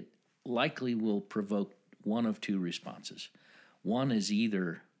 that it likely will provoke one of two responses. One is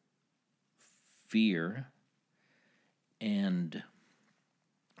either fear and,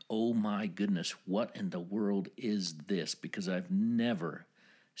 oh my goodness, what in the world is this? Because I've never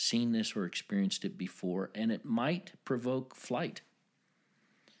seen this or experienced it before, and it might provoke flight.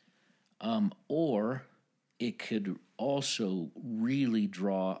 Or it could also really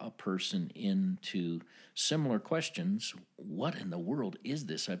draw a person into similar questions. What in the world is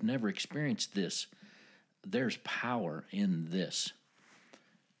this? I've never experienced this. There's power in this.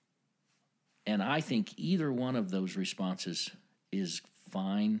 And I think either one of those responses is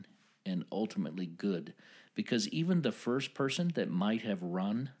fine and ultimately good, because even the first person that might have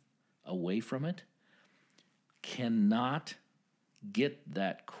run away from it cannot get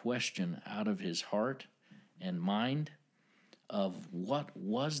that question out of his heart and mind of, what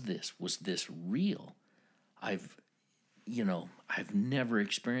was this? Was this real? I've never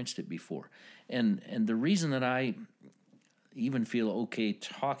experienced it before. And the reason that I even feel okay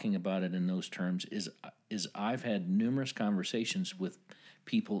talking about it in those terms is I've had numerous conversations with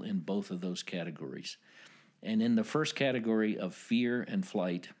people in both of those categories. And in the first category of fear and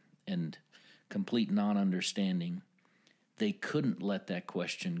flight and complete non-understanding, they couldn't let that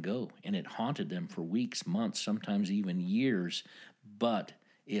question go, and it haunted them for weeks, months, sometimes even years, but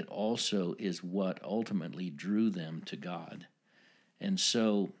it also is what ultimately drew them to God. And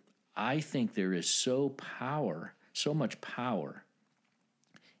so I think there is so much power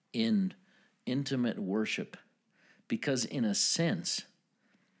in intimate worship, because in a sense,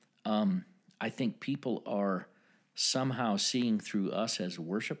 I think people are somehow seeing through us as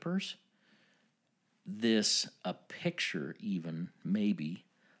worshipers a picture even maybe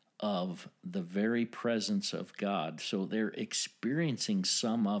of the very presence of God. So they're experiencing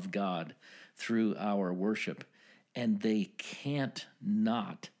some of God through our worship, and they can't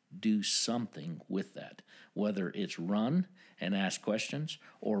not do something with that, whether it's run and ask questions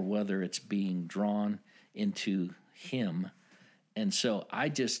or whether it's being drawn into Him. And so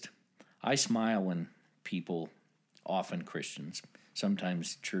I smile when people, often Christians,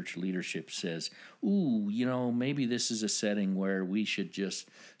 sometimes church leadership says, ooh, maybe this is a setting where we should just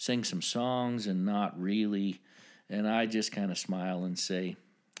sing some songs and not really. And I just kind of smile and say,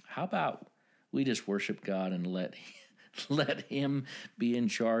 how about we just worship God and let Him be in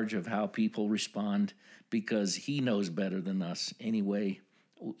charge of how people respond, because He knows better than us anyway.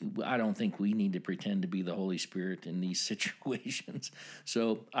 I don't think we need to pretend to be the Holy Spirit in these situations.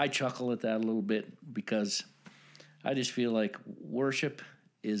 So I chuckle at that a little bit, because I just feel like worship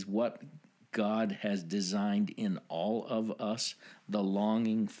is what God has designed in all of us, the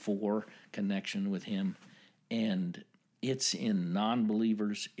longing for connection with Him. And it's in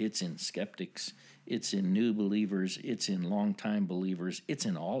non-believers, it's in skeptics, it's in new believers, it's in longtime believers, it's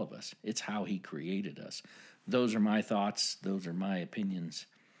in all of us. It's how He created us. Those are my thoughts, those are my opinions.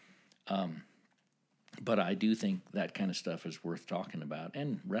 But I do think that kind of stuff is worth talking about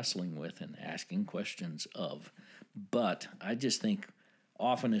and wrestling with and asking questions of. But I just think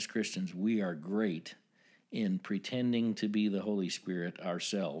often as Christians, we are great in pretending to be the Holy Spirit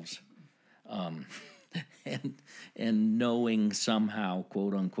ourselves, and knowing somehow,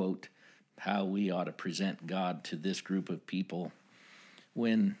 quote unquote, how we ought to present God to this group of people,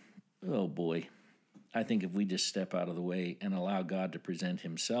 when, oh boy, I think if we just step out of the way and allow God to present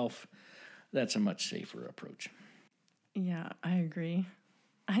Himself, that's a much safer approach. Yeah, I agree.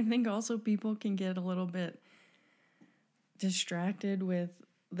 I think also people can get a little bit distracted with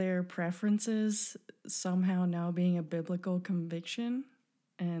their preferences somehow now being a biblical conviction,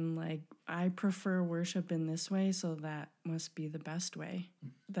 and like, I prefer worship in this way, so that must be the best way,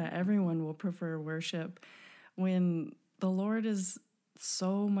 that everyone will prefer worship, when the Lord is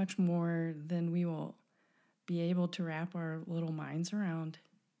so much more than we will be able to wrap our little minds around.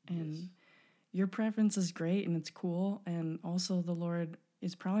 And yes, your preference is great and it's cool, and also the Lord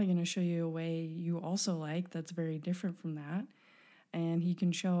is probably going to show you a way you also like that's very different from that, and He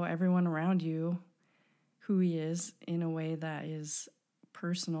can show everyone around you who He is in a way that is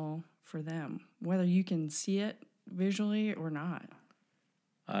personal for them, whether you can see it visually or not.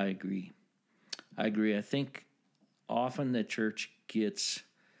 I agree. I think often the church gets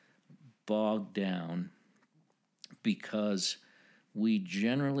bogged down because we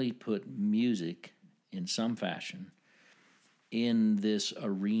generally put music in some fashion in this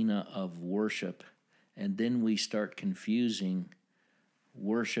arena of worship, and then we start confusing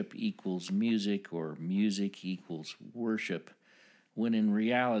worship equals music or music equals worship, when in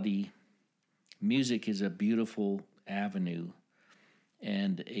reality, music is a beautiful avenue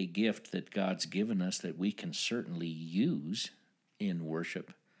and a gift that God's given us that we can certainly use in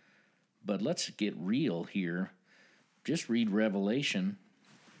worship. But let's get real here. Just read Revelation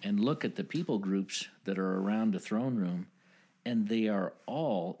and look at the people groups that are around the throne room, and they are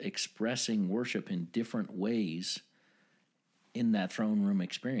all expressing worship in different ways in that throne room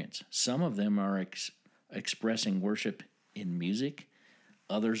experience. Some of them are expressing worship in music.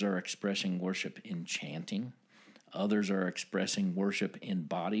 Others are expressing worship in chanting. Others are expressing worship in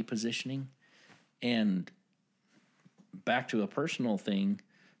body positioning. And back to a personal thing,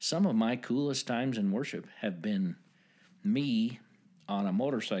 some of my coolest times in worship have been me on a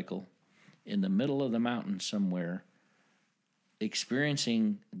motorcycle in the middle of the mountain somewhere,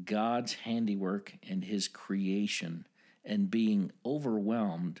 experiencing God's handiwork and his creation and being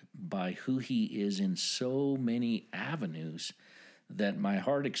overwhelmed by who he is in so many avenues that my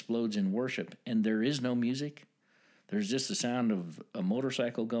heart explodes in worship. And there is no music. There's just the sound of a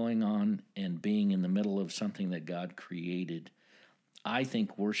motorcycle going on and being in the middle of something that God created. I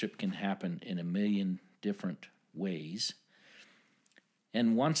think worship can happen in a million different ways.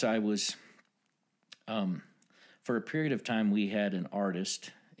 And once I was, for a period of time, we had an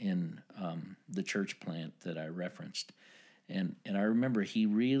artist in the church plant that I referenced. And I remember he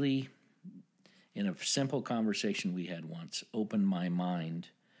really, in a simple conversation we had once, opened my mind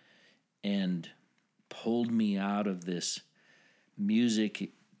and pulled me out of this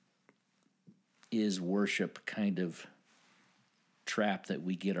music is worship kind of trap that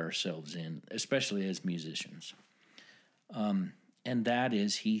we get ourselves in, especially as musicians. And that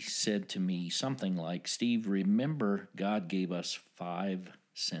is, he said to me something like, Steve, remember God gave us 5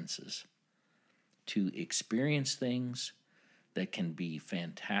 senses to experience things that can be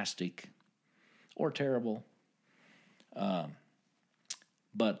fantastic or terrible.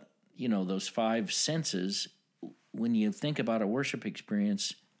 But, those 5 senses, when you think about a worship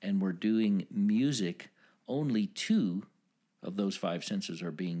experience and we're doing music, only 2 of those 5 senses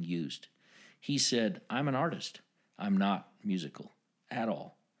are being used. He said, I'm an artist. I'm not musical at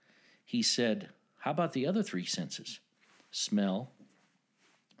all. He said, how about the other 3 senses? Smell,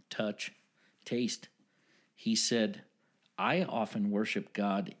 touch, taste. He said, I often worship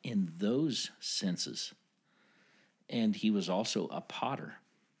God in those senses. And he was also a potter,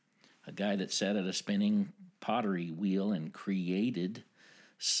 a guy that sat at a spinning pottery wheel and created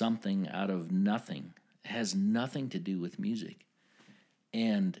something out of nothing. It has nothing to do with music.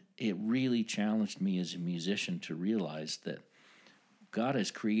 And it really challenged me as a musician to realize that God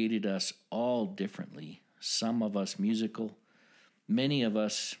has created us all differently. Some of us musical. Many of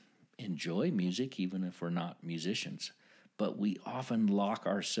us enjoy music, even if we're not musicians. But we often lock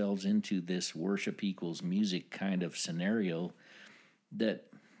ourselves into this worship equals music kind of scenario that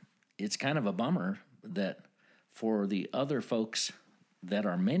it's kind of a bummer that for the other folks that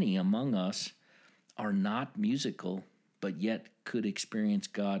are many among us are not musical, but yet could experience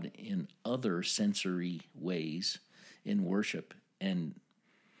God in other sensory ways in worship. And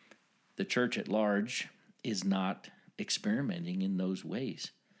the church at large is not experimenting in those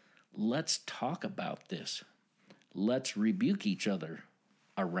ways. Let's talk about this. Let's rebuke each other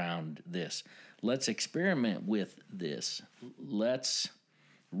around this. Let's experiment with this. Let's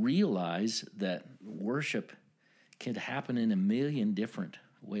realize that worship can happen in a million different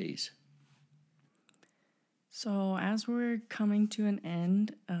ways. So, as we're coming to an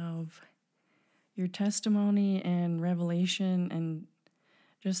end of your testimony and revelation and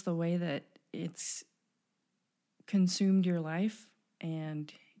just the way that it's consumed your life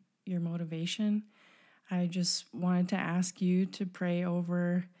and your motivation, I just wanted to ask you to pray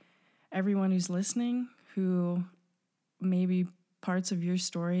over everyone who's listening, who maybe parts of your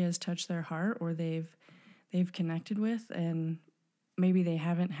story has touched their heart or they've connected with, and maybe they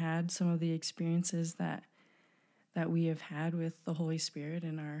haven't had some of the experiences that we have had with the Holy Spirit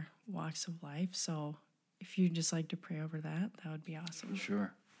in our walks of life. So if you'd just like to pray over that would be awesome.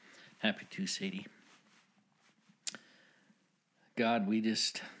 Sure. Happy to, Sadie. God, we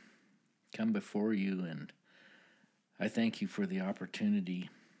just come before you, and I thank you for the opportunity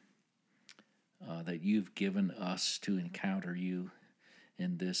that you've given us to encounter you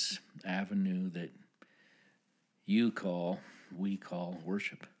in this avenue that we call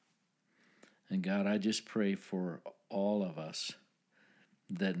worship. And God, I just pray for all of us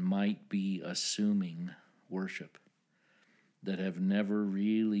that might be assuming worship, that have never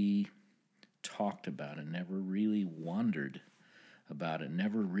really talked about it, never really wondered about it,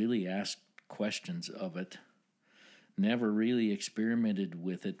 never really asked questions of it, never really experimented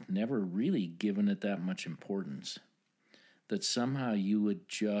with it, never really given it that much importance, that somehow you would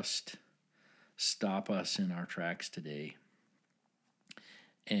just stop us in our tracks today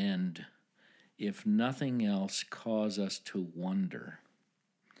and, if nothing else, cause us to wonder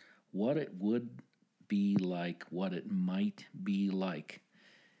what it would be like, what it might be like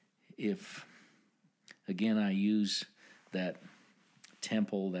if, again, I use that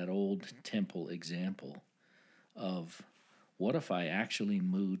old temple example of what if I actually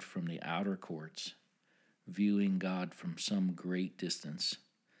moved from the outer courts, viewing God from some great distance,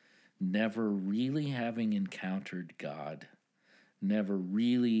 never really having encountered God, never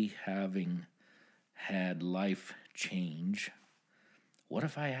really having had life change. What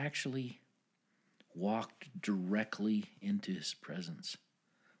if I actually walked directly into his presence?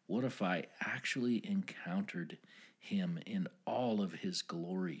 What if I actually encountered him in all of his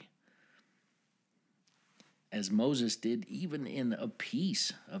glory? As Moses did, even in a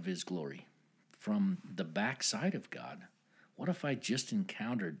piece of his glory from the backside of God. What if I just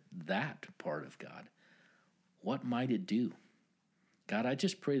encountered that part of God? What might it do? God, I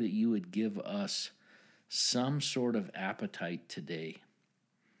just pray that you would give us some sort of appetite today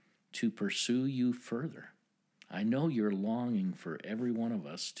to pursue you further. I know you're longing for every one of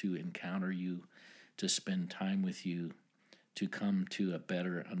us to encounter you, to spend time with you, to come to a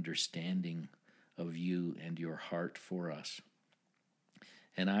better understanding of you and your heart for us.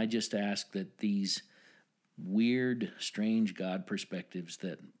 And I just ask that these weird, strange God perspectives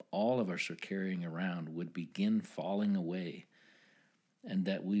that all of us are carrying around would begin falling away, and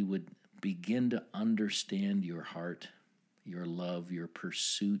that we would begin to understand your heart, your love, your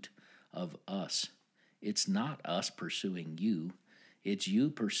pursuit of us. It's not us pursuing you, it's you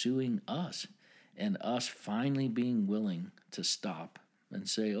pursuing us, and us finally being willing to stop and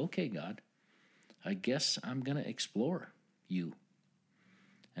say, okay, God, I guess I'm going to explore you.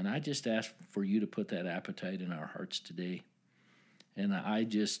 And I just ask for you to put that appetite in our hearts today. And I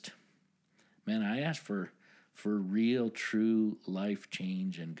ask for real, true life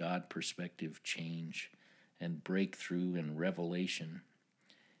change and God perspective change and breakthrough and revelation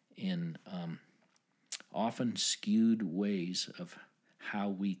in often skewed ways of how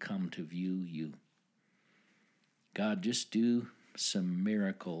we come to view you. God, just do some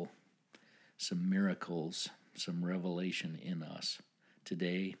miracles, some revelation in us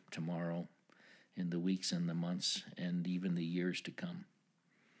today, tomorrow, in the weeks and the months, and even the years to come.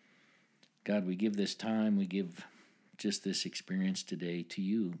 God, we give this time, we give just this experience today to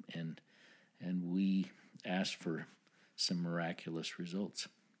you, and we ask for some miraculous results.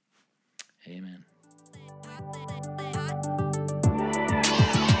 Amen.